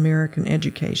addressed in American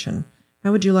education?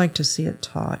 How would you like to see it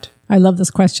taught? I love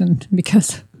this question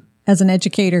because as an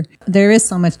educator, there is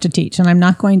so much to teach. And I'm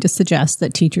not going to suggest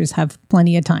that teachers have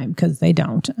plenty of time, because they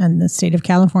don't. And the state of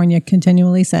California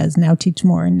continually says, now teach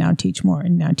more, and now teach more,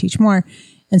 and now teach more.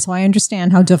 And so I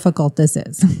understand how difficult this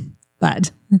is.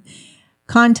 But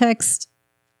context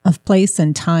of place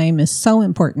and time is so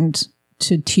important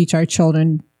to teach our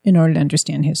children in order to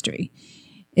understand history.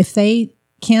 If they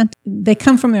can't, they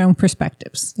come from their own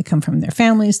perspectives. They come from their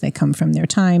families, they come from their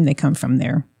time, they come from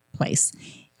their place.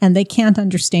 And they can't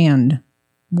understand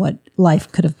what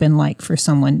life could have been like for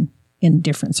someone in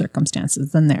different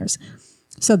circumstances than theirs.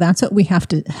 So that's what we have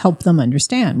to help them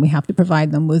understand. We have to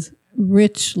provide them with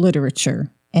rich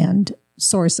literature and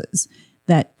sources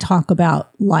that talk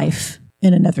about life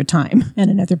in another time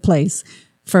and another place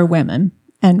for women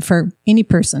and for any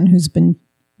person who's been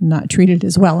not treated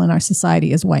as well in our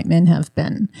society as white men have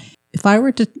been. If I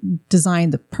were to design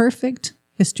the perfect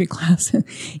history class,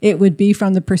 it would be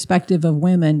from the perspective of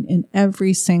women in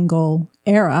every single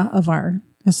era of our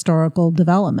historical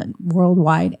development,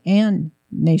 worldwide and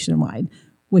nationwide,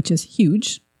 which is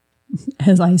huge.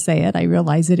 As I say it, I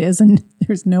realize it is, and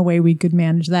there's no way we could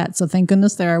manage that. So thank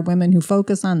goodness there are women who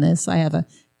focus on this. I have a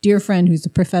dear friend who's a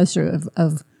professor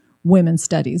of women's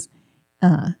studies,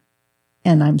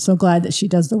 and I'm so glad that she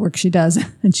does the work she does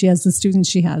and she has the students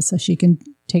she has so she can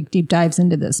take deep dives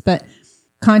into this. But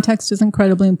context is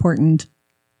incredibly important.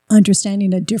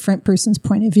 Understanding a different person's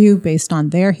point of view based on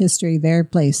their history, their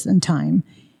place and time,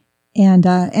 and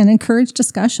encourage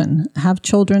discussion. Have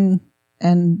children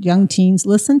and young teens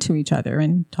listen to each other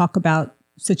and talk about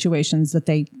situations that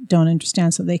they don't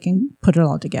understand so they can put it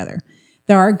all together.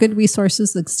 There are good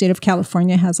resources. The state of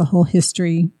California has a whole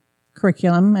history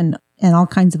curriculum and all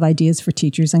kinds of ideas for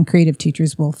teachers, and creative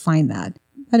teachers will find that.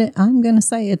 But I'm going to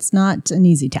say it's not an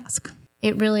easy task.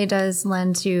 It really does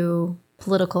lend to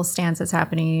political stances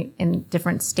happening in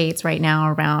different states right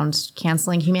now around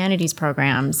canceling humanities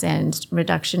programs and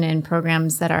reduction in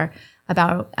programs that are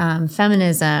about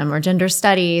feminism or gender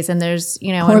studies. And there's,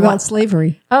 or about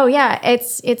slavery. Oh yeah.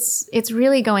 It's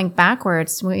really going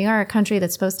backwards. We are a country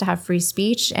that's supposed to have free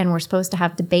speech, and we're supposed to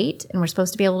have debate, and we're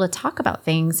supposed to be able to talk about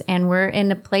things. And we're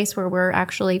in a place where we're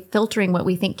actually filtering what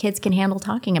we think kids can handle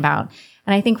talking about.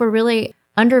 And I think we're really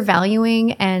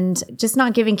undervaluing and just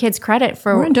not giving kids credit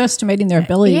for... We're underestimating their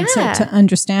ability to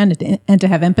understand it and to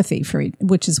have empathy for it,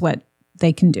 which is what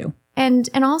they can do. And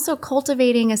also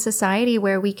cultivating a society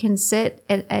where we can sit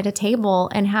at a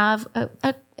table and have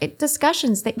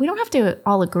discussions that we don't have to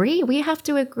all agree. We have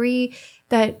to agree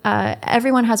that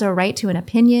everyone has a right to an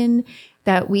opinion,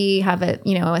 that we have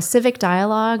a civic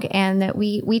dialogue, and that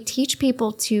we teach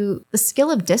people to the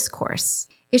skill of discourse.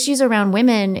 Issues around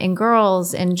women and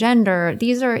girls and gender,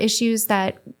 these are issues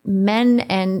that men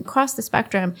and across the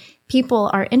spectrum, people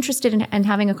are interested in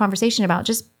having a conversation about.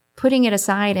 Just putting it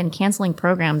aside and canceling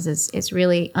programs is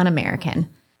really un-American.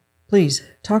 Please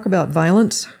talk about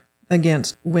violence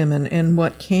against women and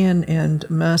what can and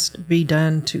must be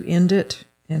done to end it,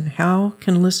 and how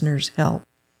can listeners help?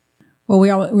 Well,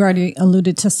 we already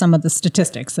alluded to some of the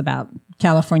statistics about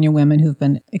California women who've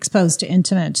been exposed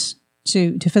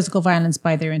to physical violence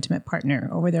by their intimate partner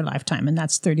over their lifetime, and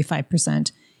that's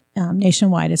 35%.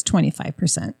 Nationwide is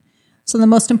 25%. So the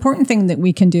most important thing that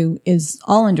we can do is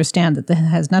all understand that that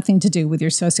has nothing to do with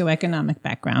your socioeconomic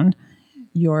background,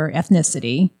 your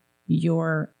ethnicity,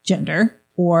 your gender,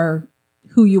 or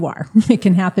who you are. It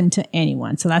can happen to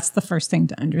anyone. So that's the first thing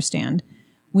to understand.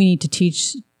 We need to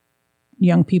teach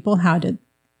young people how to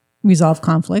resolve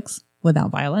conflicts without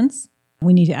violence.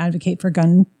 We need to advocate for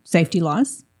gun safety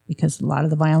laws, because a lot of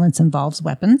the violence involves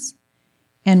weapons.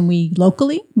 And we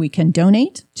can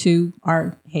donate to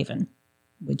our Haven,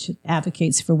 which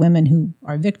advocates for women who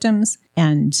are victims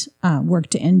and work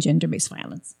to end gender-based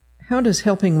violence. How does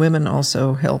helping women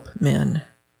also help men?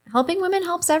 Helping women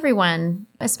helps everyone,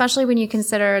 especially when you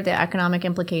consider the economic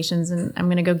implications. And I'm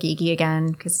going to go geeky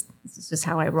again because this is just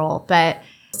how I roll. But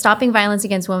stopping violence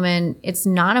against women, it's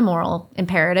not a moral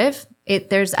imperative.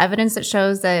 There's evidence that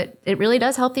shows that it really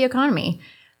does help the economy.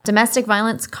 Domestic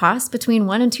violence costs between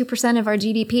 1% and 2% of our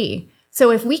GDP. So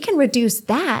if we can reduce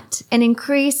that and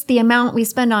increase the amount we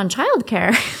spend on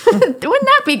childcare, wouldn't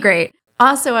that be great?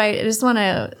 Also, I just want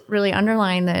to really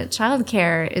underline that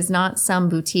childcare is not some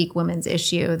boutique women's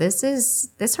issue. This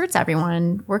hurts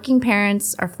everyone. Working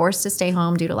parents are forced to stay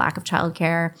home due to lack of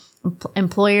childcare.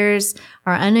 Employers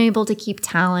are unable to keep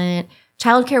talent.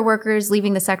 Childcare workers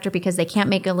leaving the sector because they can't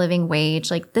make a living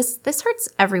wage. Like this hurts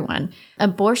everyone.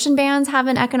 Abortion bans have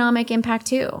an economic impact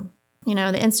too. You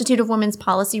know, the Institute of Women's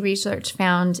Policy Research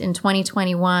found in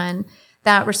 2021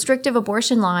 that restrictive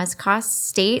abortion laws cost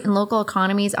state and local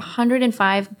economies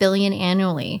 $105 billion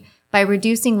annually by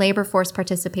reducing labor force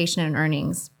participation and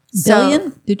earnings.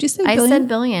 Billion? Did you say billion? I said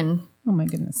billion. Oh my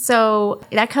goodness. So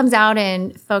that comes out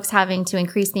in folks having to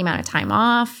increase the amount of time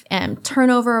off and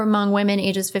turnover among women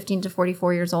ages 15 to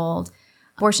 44 years old.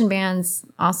 Abortion bans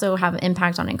also have an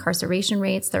impact on incarceration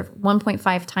rates. They're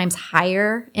 1.5 times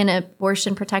higher in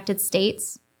abortion-protected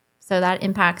states. So that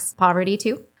impacts poverty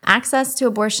too. Access to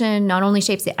abortion not only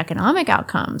shapes the economic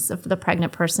outcomes of the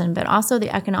pregnant person, but also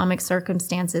the economic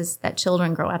circumstances that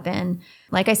children grow up in.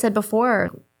 Like I said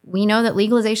before, we know that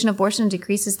legalization of abortion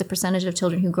decreases the percentage of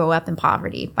children who grow up in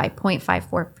poverty by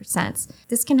 0.54%.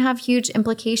 This can have huge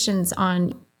implications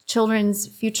on children's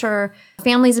future,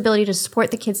 families' ability to support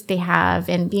the kids that they have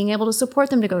and being able to support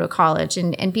them to go to college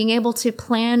and being able to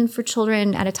plan for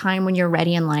children at a time when you're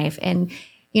ready in life. And,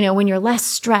 you know, when you're less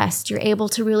stressed, you're able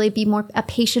to really be more a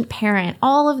patient parent.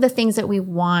 All of the things that we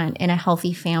want in a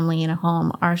healthy family and a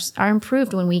home are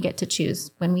improved when we get to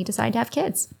choose, when we decide to have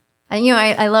kids. And, you know,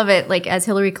 I love it. Like, as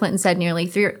Hillary Clinton said nearly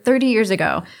 30 years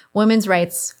ago, women's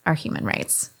rights are human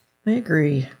rights. I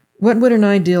agree. What would an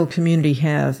ideal community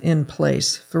have in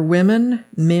place for women,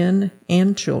 men,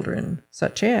 and children,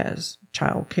 such as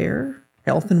childcare,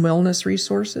 health and wellness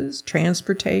resources,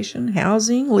 transportation,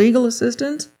 housing, legal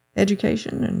assistance,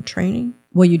 education, and training?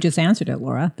 Well, you just answered it,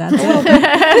 Laura. That's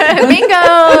it.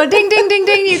 Bingo! Ding, ding, ding,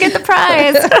 ding. You get the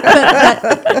prize.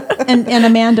 And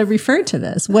Amanda referred to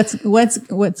this.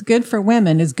 What's good for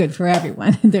women is good for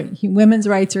everyone. Women's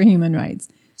rights are human rights.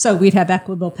 So we'd have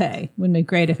equitable pay. Wouldn't it be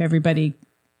great if everybody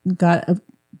got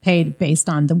paid based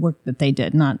on the work that they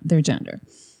did, not their gender?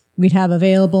 We'd have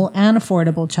available and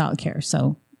affordable childcare.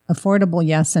 So affordable,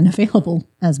 yes, and available,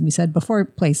 as we said before,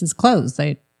 places closed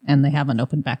and they haven't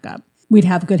opened back up. We'd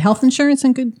have good health insurance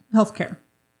and good health care.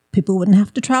 People wouldn't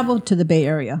have to travel to the Bay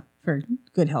Area for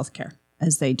good health care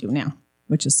as they do now,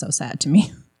 which is so sad to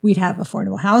me. We'd have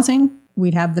affordable housing.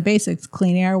 We'd have the basics,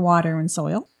 clean air, water, and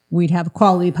soil. We'd have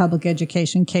quality public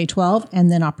education, K-12,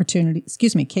 and then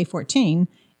K-14,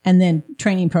 and then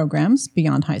training programs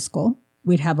beyond high school.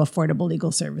 We'd have affordable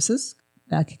legal services.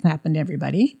 That can happen to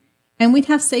everybody. And we'd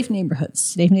have safe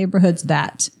neighborhoods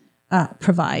that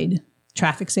provide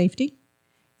traffic safety,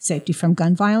 safety from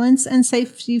gun violence, and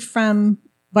safety from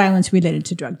violence related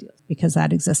to drug deals, because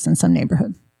that exists in some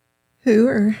neighborhood. Who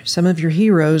are some of your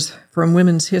heroes from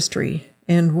women's history,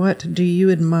 and what do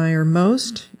you admire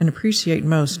most and appreciate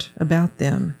most about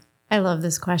them? I love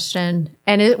this question.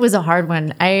 And it was a hard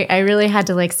one. I really had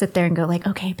to sit there and go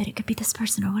okay, but it could be this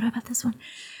person, or what about this one?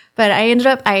 But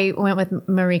I went with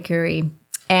Marie Curie.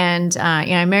 And,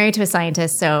 I'm married to a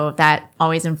scientist, so that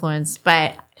always influenced.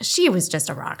 But she was just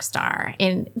a rock star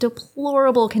in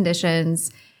deplorable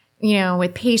conditions,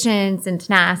 with patience and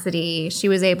tenacity. She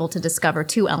was able to discover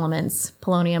two elements,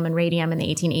 polonium and radium, in the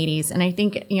 1880s. And I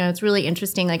think, it's really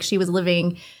interesting. She was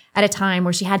living at a time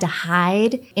where she had to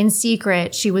hide in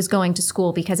secret. She was going to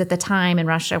school because at the time in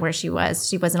Russia where she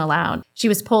wasn't allowed. She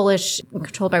was Polish,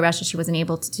 controlled by Russia. She wasn't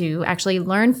able to actually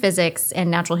learn physics and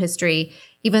natural history,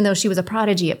 even though she was a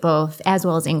prodigy at both, as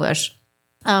well as English.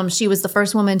 She was the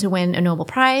first woman to win a Nobel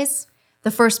Prize,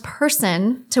 the first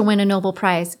person to win a Nobel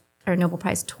Prize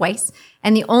twice,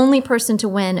 and the only person to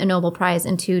win a Nobel Prize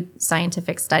in 2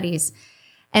 scientific studies.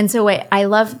 And so I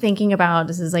love thinking about,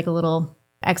 this is a little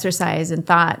exercise and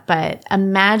thought, but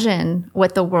imagine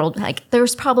what the world,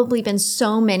 there's probably been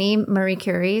so many Marie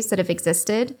Curies that have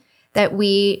existed that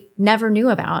we never knew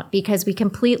about because we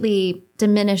completely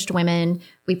diminished women.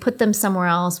 We put them somewhere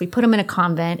else. We put them in a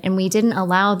convent, and we didn't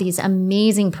allow these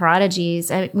amazing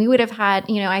prodigies. We would have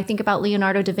had, I think about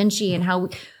Leonardo da Vinci and how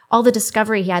all the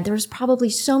discovery he had. There was probably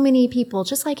so many people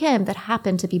just like him that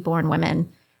happened to be born women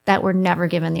that were never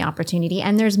given the opportunity.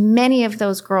 And there's many of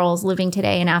those girls living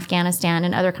today in Afghanistan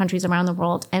and other countries around the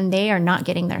world, and they are not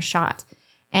getting their shot.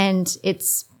 And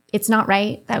it's not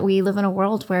right that we live in a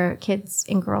world where kids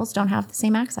and girls don't have the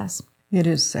same access. It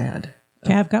is sad.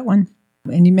 Okay, I've got one.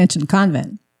 And you mentioned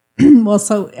convent. Well,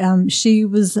 so she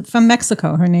was from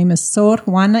Mexico. Her name is Sor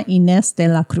Juana Inés de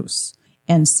la Cruz.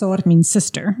 And Sor means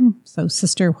sister. So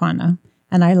Sister Juana.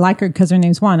 And I like her because her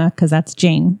name's Juana, because that's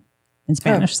Jane. in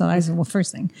Spanish. So I said, well,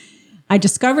 first thing. I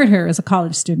discovered her as a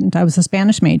college student. I was a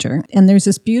Spanish major. And there's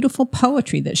this beautiful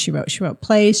poetry that she wrote. She wrote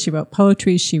plays, she wrote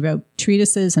poetry, she wrote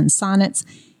treatises and sonnets.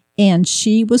 And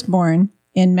she was born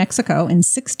in Mexico in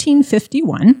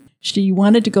 1651. She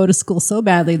wanted to go to school so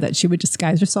badly that she would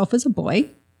disguise herself as a boy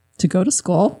to go to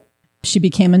school. She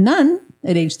became a nun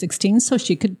at age 16 so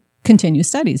she could continue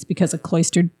studies, because a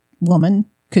cloistered woman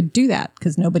could do that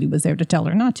because nobody was there to tell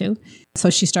her not to. So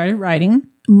she started writing.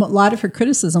 A lot of her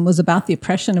criticism was about the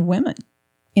oppression of women.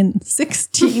 In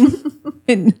 16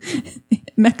 in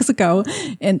Mexico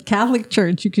and Catholic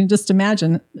Church, you can just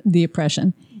imagine the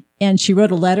oppression. And she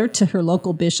wrote a letter to her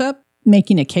local bishop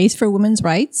making a case for women's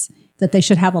rights, that they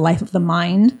should have a life of the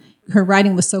mind. Her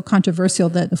writing was so controversial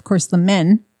that, of course, the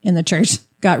men in the church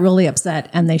got really upset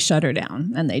and they shut her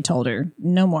down and they told her,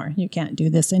 no more, you can't do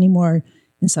this anymore.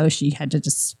 And so she had to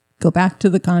just go back to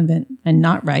the convent and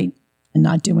not write and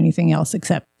not do anything else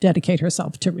except dedicate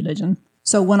herself to religion.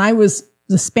 So when I was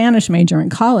the Spanish major in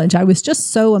college, I was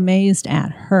just so amazed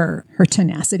at her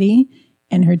tenacity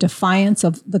and her defiance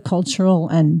of the cultural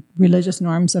and religious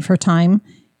norms of her time.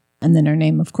 And then her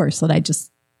name, of course, that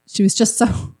she was just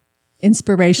so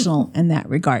inspirational in that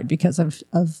regard because of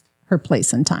her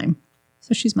place and time.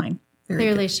 So she's mine.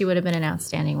 Clearly, she would have been an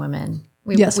outstanding woman.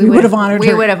 We would have honored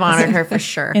her. We would have honored her for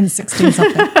sure. In 16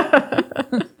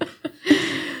 something.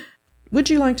 Would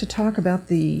you like to talk about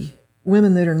the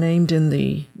women that are named in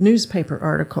the newspaper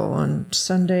article on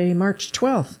Sunday, March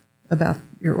 12th about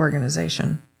your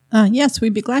organization? Yes,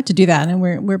 we'd be glad to do that. And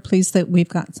we're pleased that we've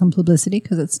got some publicity,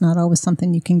 because it's not always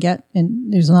something you can get.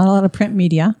 And there's not a lot of print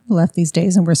media left these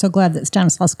days. And we're so glad that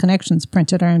Stanislaus Connections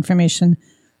printed our information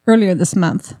earlier this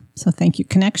month. So thank you,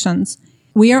 Connections.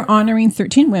 We are honoring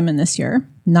 13 women this year,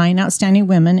 9 outstanding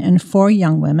women and 4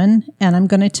 young women. And I'm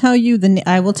going to tell you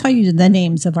I will tell you the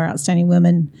names of our outstanding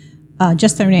women,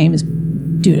 just their names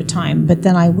due to time, but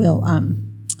then I will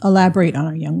elaborate on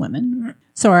our young women.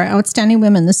 So our outstanding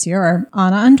women this year are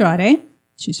Ana Andrade.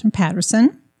 She's from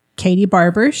Patterson. Katie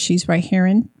Barber. She's right here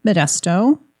in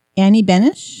Modesto. Annie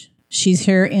Benish. She's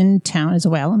here in town as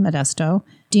well in Modesto.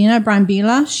 Dina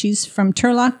Brambila. She's from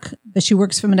Turlock, but she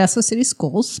works for Modesto City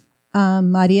Schools.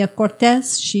 Maria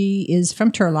Cortez. She is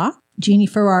from Turlock. Jeannie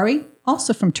Ferrari,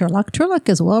 also from Turlock. Turlock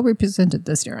is well represented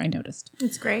this year, I noticed.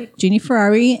 That's great. Jeannie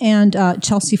Ferrari and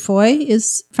Chelsea Foy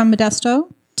is from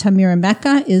Modesto. Tamira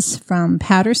Mecca is from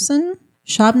Patterson.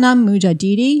 Shabnam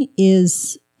Mujadidi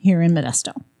is here in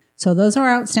Modesto. So those are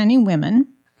our outstanding women.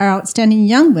 Our outstanding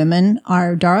young women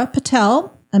are Dara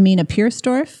Patel, Amina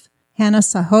Piersdorf, Hannah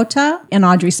Sahota, and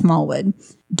Audrey Smallwood.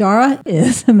 Dara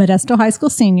is a Modesto High School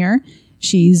senior.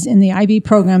 She's in the IB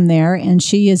program there, and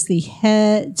she's the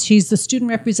student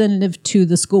representative to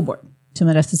the school board, to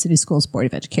Modesto City Schools Board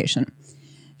of Education.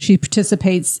 She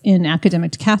participates in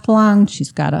academic decathlon.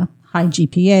 She's got a high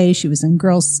GPA. She was in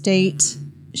Girls State.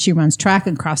 She runs track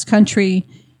and cross country.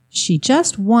 She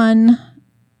just won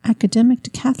academic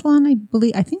decathlon, I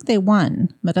believe. I think they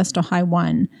won. Modesto High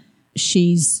won.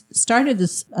 She's started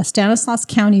a Stanislaus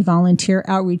County Volunteer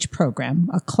Outreach Program,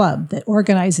 a club that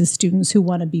organizes students who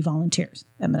want to be volunteers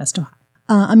at Modesto High.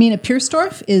 Amina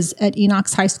Piersdorf is at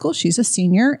Enox High School. She's a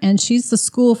senior, and she's the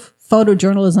school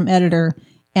photojournalism editor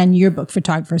and yearbook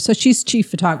photographer. So she's chief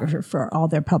photographer for all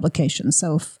their publications.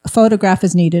 So if a photograph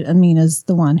is needed, Amina's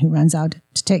the one who runs out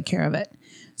to take care of it.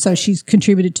 So she's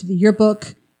contributed to the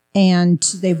yearbook, and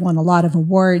they've won a lot of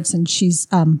awards. And she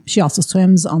also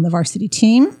swims on the varsity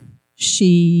team.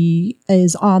 She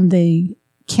is on the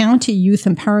county youth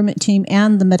empowerment team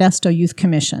and the Modesto Youth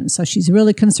Commission. So she's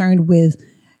really concerned with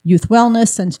youth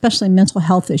wellness and especially mental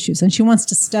health issues. And she wants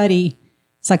to study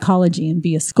psychology and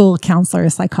be a school counselor, a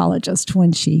psychologist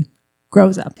when she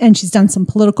grows up. And she's done some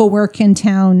political work in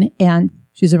town, and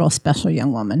she's a real special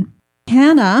young woman.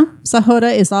 Hannah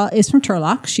Sahota is from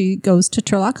Turlock. She goes to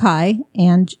Turlock High,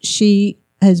 and she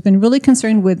has been really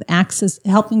concerned with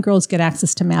helping girls get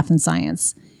access to math and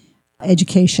science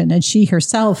education. And she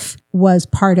herself was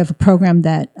part of a program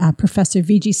that Professor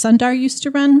V.G. Sundar used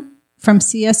to run from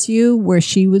CSU, where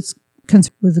she was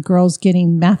concerned with the girls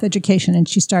getting math education. And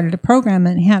she started a program,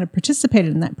 and Hannah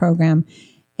participated in that program.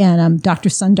 And Dr.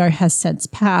 Sundar has since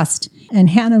passed.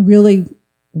 And Hannah really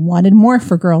wanted more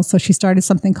for girls. So she started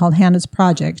something called Hannah's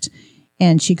Project.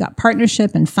 And she got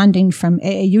partnership and funding from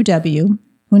AAUW,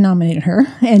 who nominated her,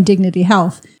 and Dignity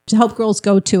Health to help girls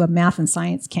go to a math and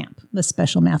science camp, a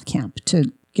special math camp,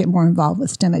 to get more involved with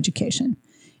STEM education.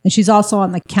 And she's also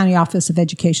on the County Office of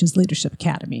Education's Leadership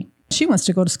Academy. She wants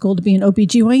to go to school to be an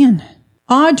OBGYN.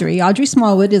 Audrey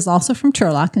Smallwood is also from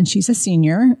Turlock, and she's a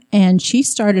senior. And she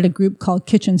started a group called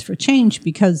Kitchens for Change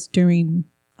because during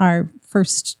our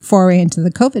first foray into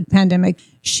the COVID pandemic,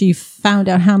 she found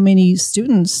out how many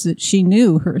students that she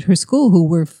knew, her school, who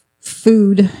were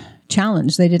food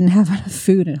challenged. They didn't have enough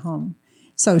food at home.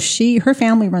 So her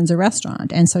family runs a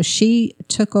restaurant. And so she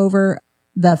took over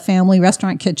the family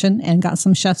restaurant kitchen and got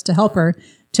some chefs to help her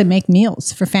to make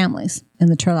meals for families in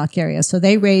the Turlock area. So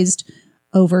they raised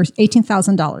over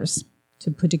 $18,000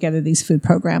 to put together these food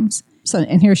programs. So,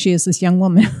 and here she is, this young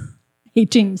woman,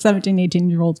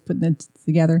 18-year-olds putting it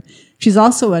together. She's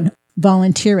also a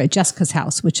volunteer at Jessica's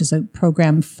House, which is a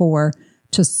program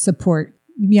to support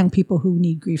young people who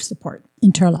need grief support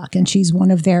in Turlock. And she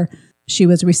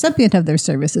was a recipient of their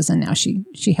services, and now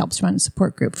she helps run a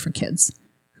support group for kids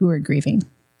who are grieving.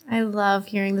 I love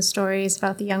hearing the stories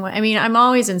about the young women. I mean, I'm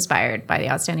always inspired by the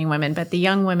outstanding women, but the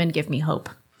young women give me hope.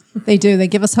 They do. They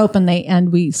give us hope, so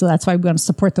that's why we want to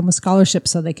support them with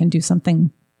scholarships so they can do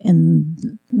something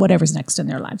in whatever's next in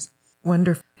their lives.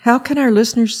 Wonderful. How can our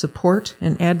listeners support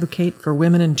and advocate for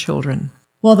women and children?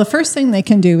 Well, the first thing they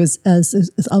can do is,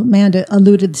 as Amanda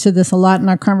alluded to this a lot in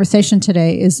our conversation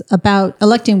today, is about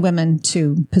electing women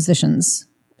to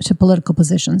political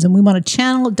positions. And we want to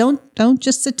channel, don't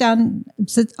just sit on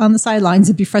the sidelines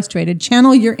and be frustrated.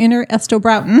 Channel your inner Esto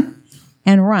Broughton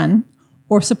and run,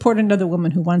 or support another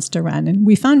woman who wants to run. And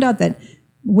we found out that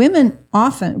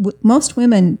most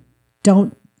women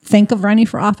don't think of running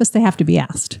for office. They have to be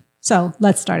asked. So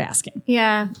let's start asking.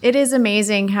 Yeah, it is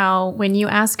amazing how when you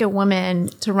ask a woman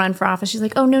to run for office, she's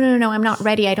like, oh, no, I'm not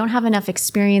ready. I don't have enough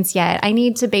experience yet. I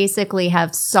need to basically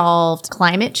have solved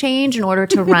climate change in order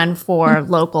to run for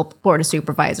local board of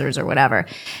supervisors or whatever.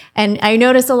 And I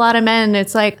notice a lot of men,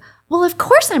 it's like, well, of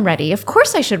course I'm ready. Of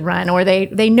course I should run. Or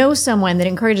they know someone that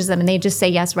encourages them and they just say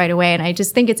yes right away. And I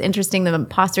just think it's interesting, the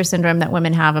imposter syndrome that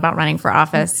women have about running for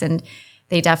office. And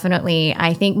they definitely,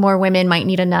 I think more women might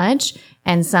need a nudge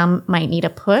and some might need a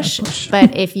push.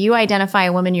 But if you identify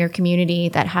a woman in your community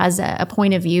that has a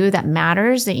point of view that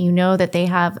matters, that you know that they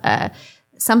have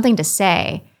something to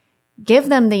say, give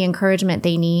them the encouragement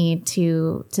they need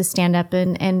to stand up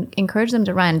and encourage them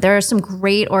to run. There are some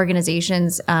great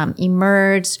organizations,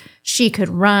 Emerge, She Should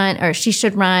Run,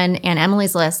 and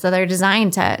Emily's List that are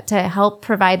designed to help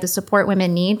provide the support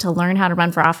women need to learn how to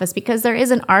run for office, because there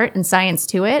is an art and science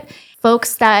to it.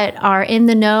 Folks that are in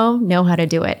the know how to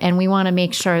do it. And we want to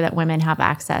make sure that women have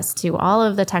access to all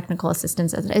of the technical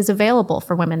assistance that is available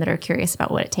for women that are curious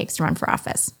about what it takes to run for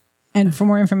office. And for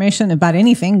more information about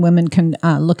anything, women can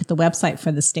look at the website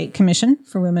for the State Commission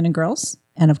for Women and Girls.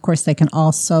 And of course, they can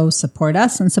also support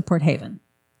us and support Haven.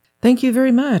 Thank you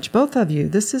very much, both of you.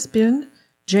 This has been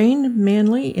Jane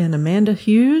Manley and Amanda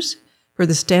Hughes for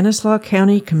the Stanislaus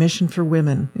County Commission for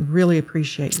Women. We really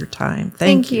appreciate your time.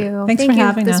 Thank you. Thanks for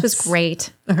having us. This was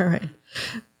great. All right.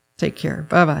 Take care.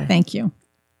 Bye-bye. Thank you.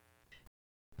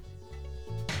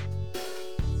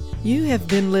 You have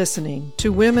been listening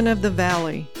to Women of the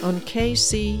Valley on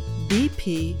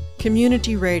KCBP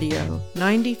Community Radio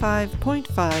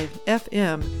 95.5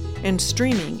 FM and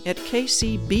streaming at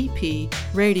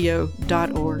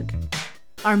kcbpradio.org.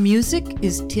 Our music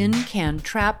is Tin Can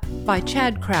Trap by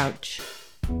Chad Crouch.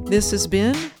 This has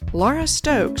been Laura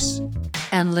Stokes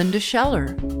and Linda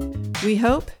Scheller. We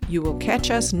hope you will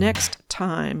catch us next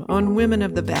time on Women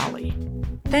of the Valley.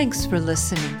 Thanks for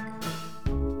listening.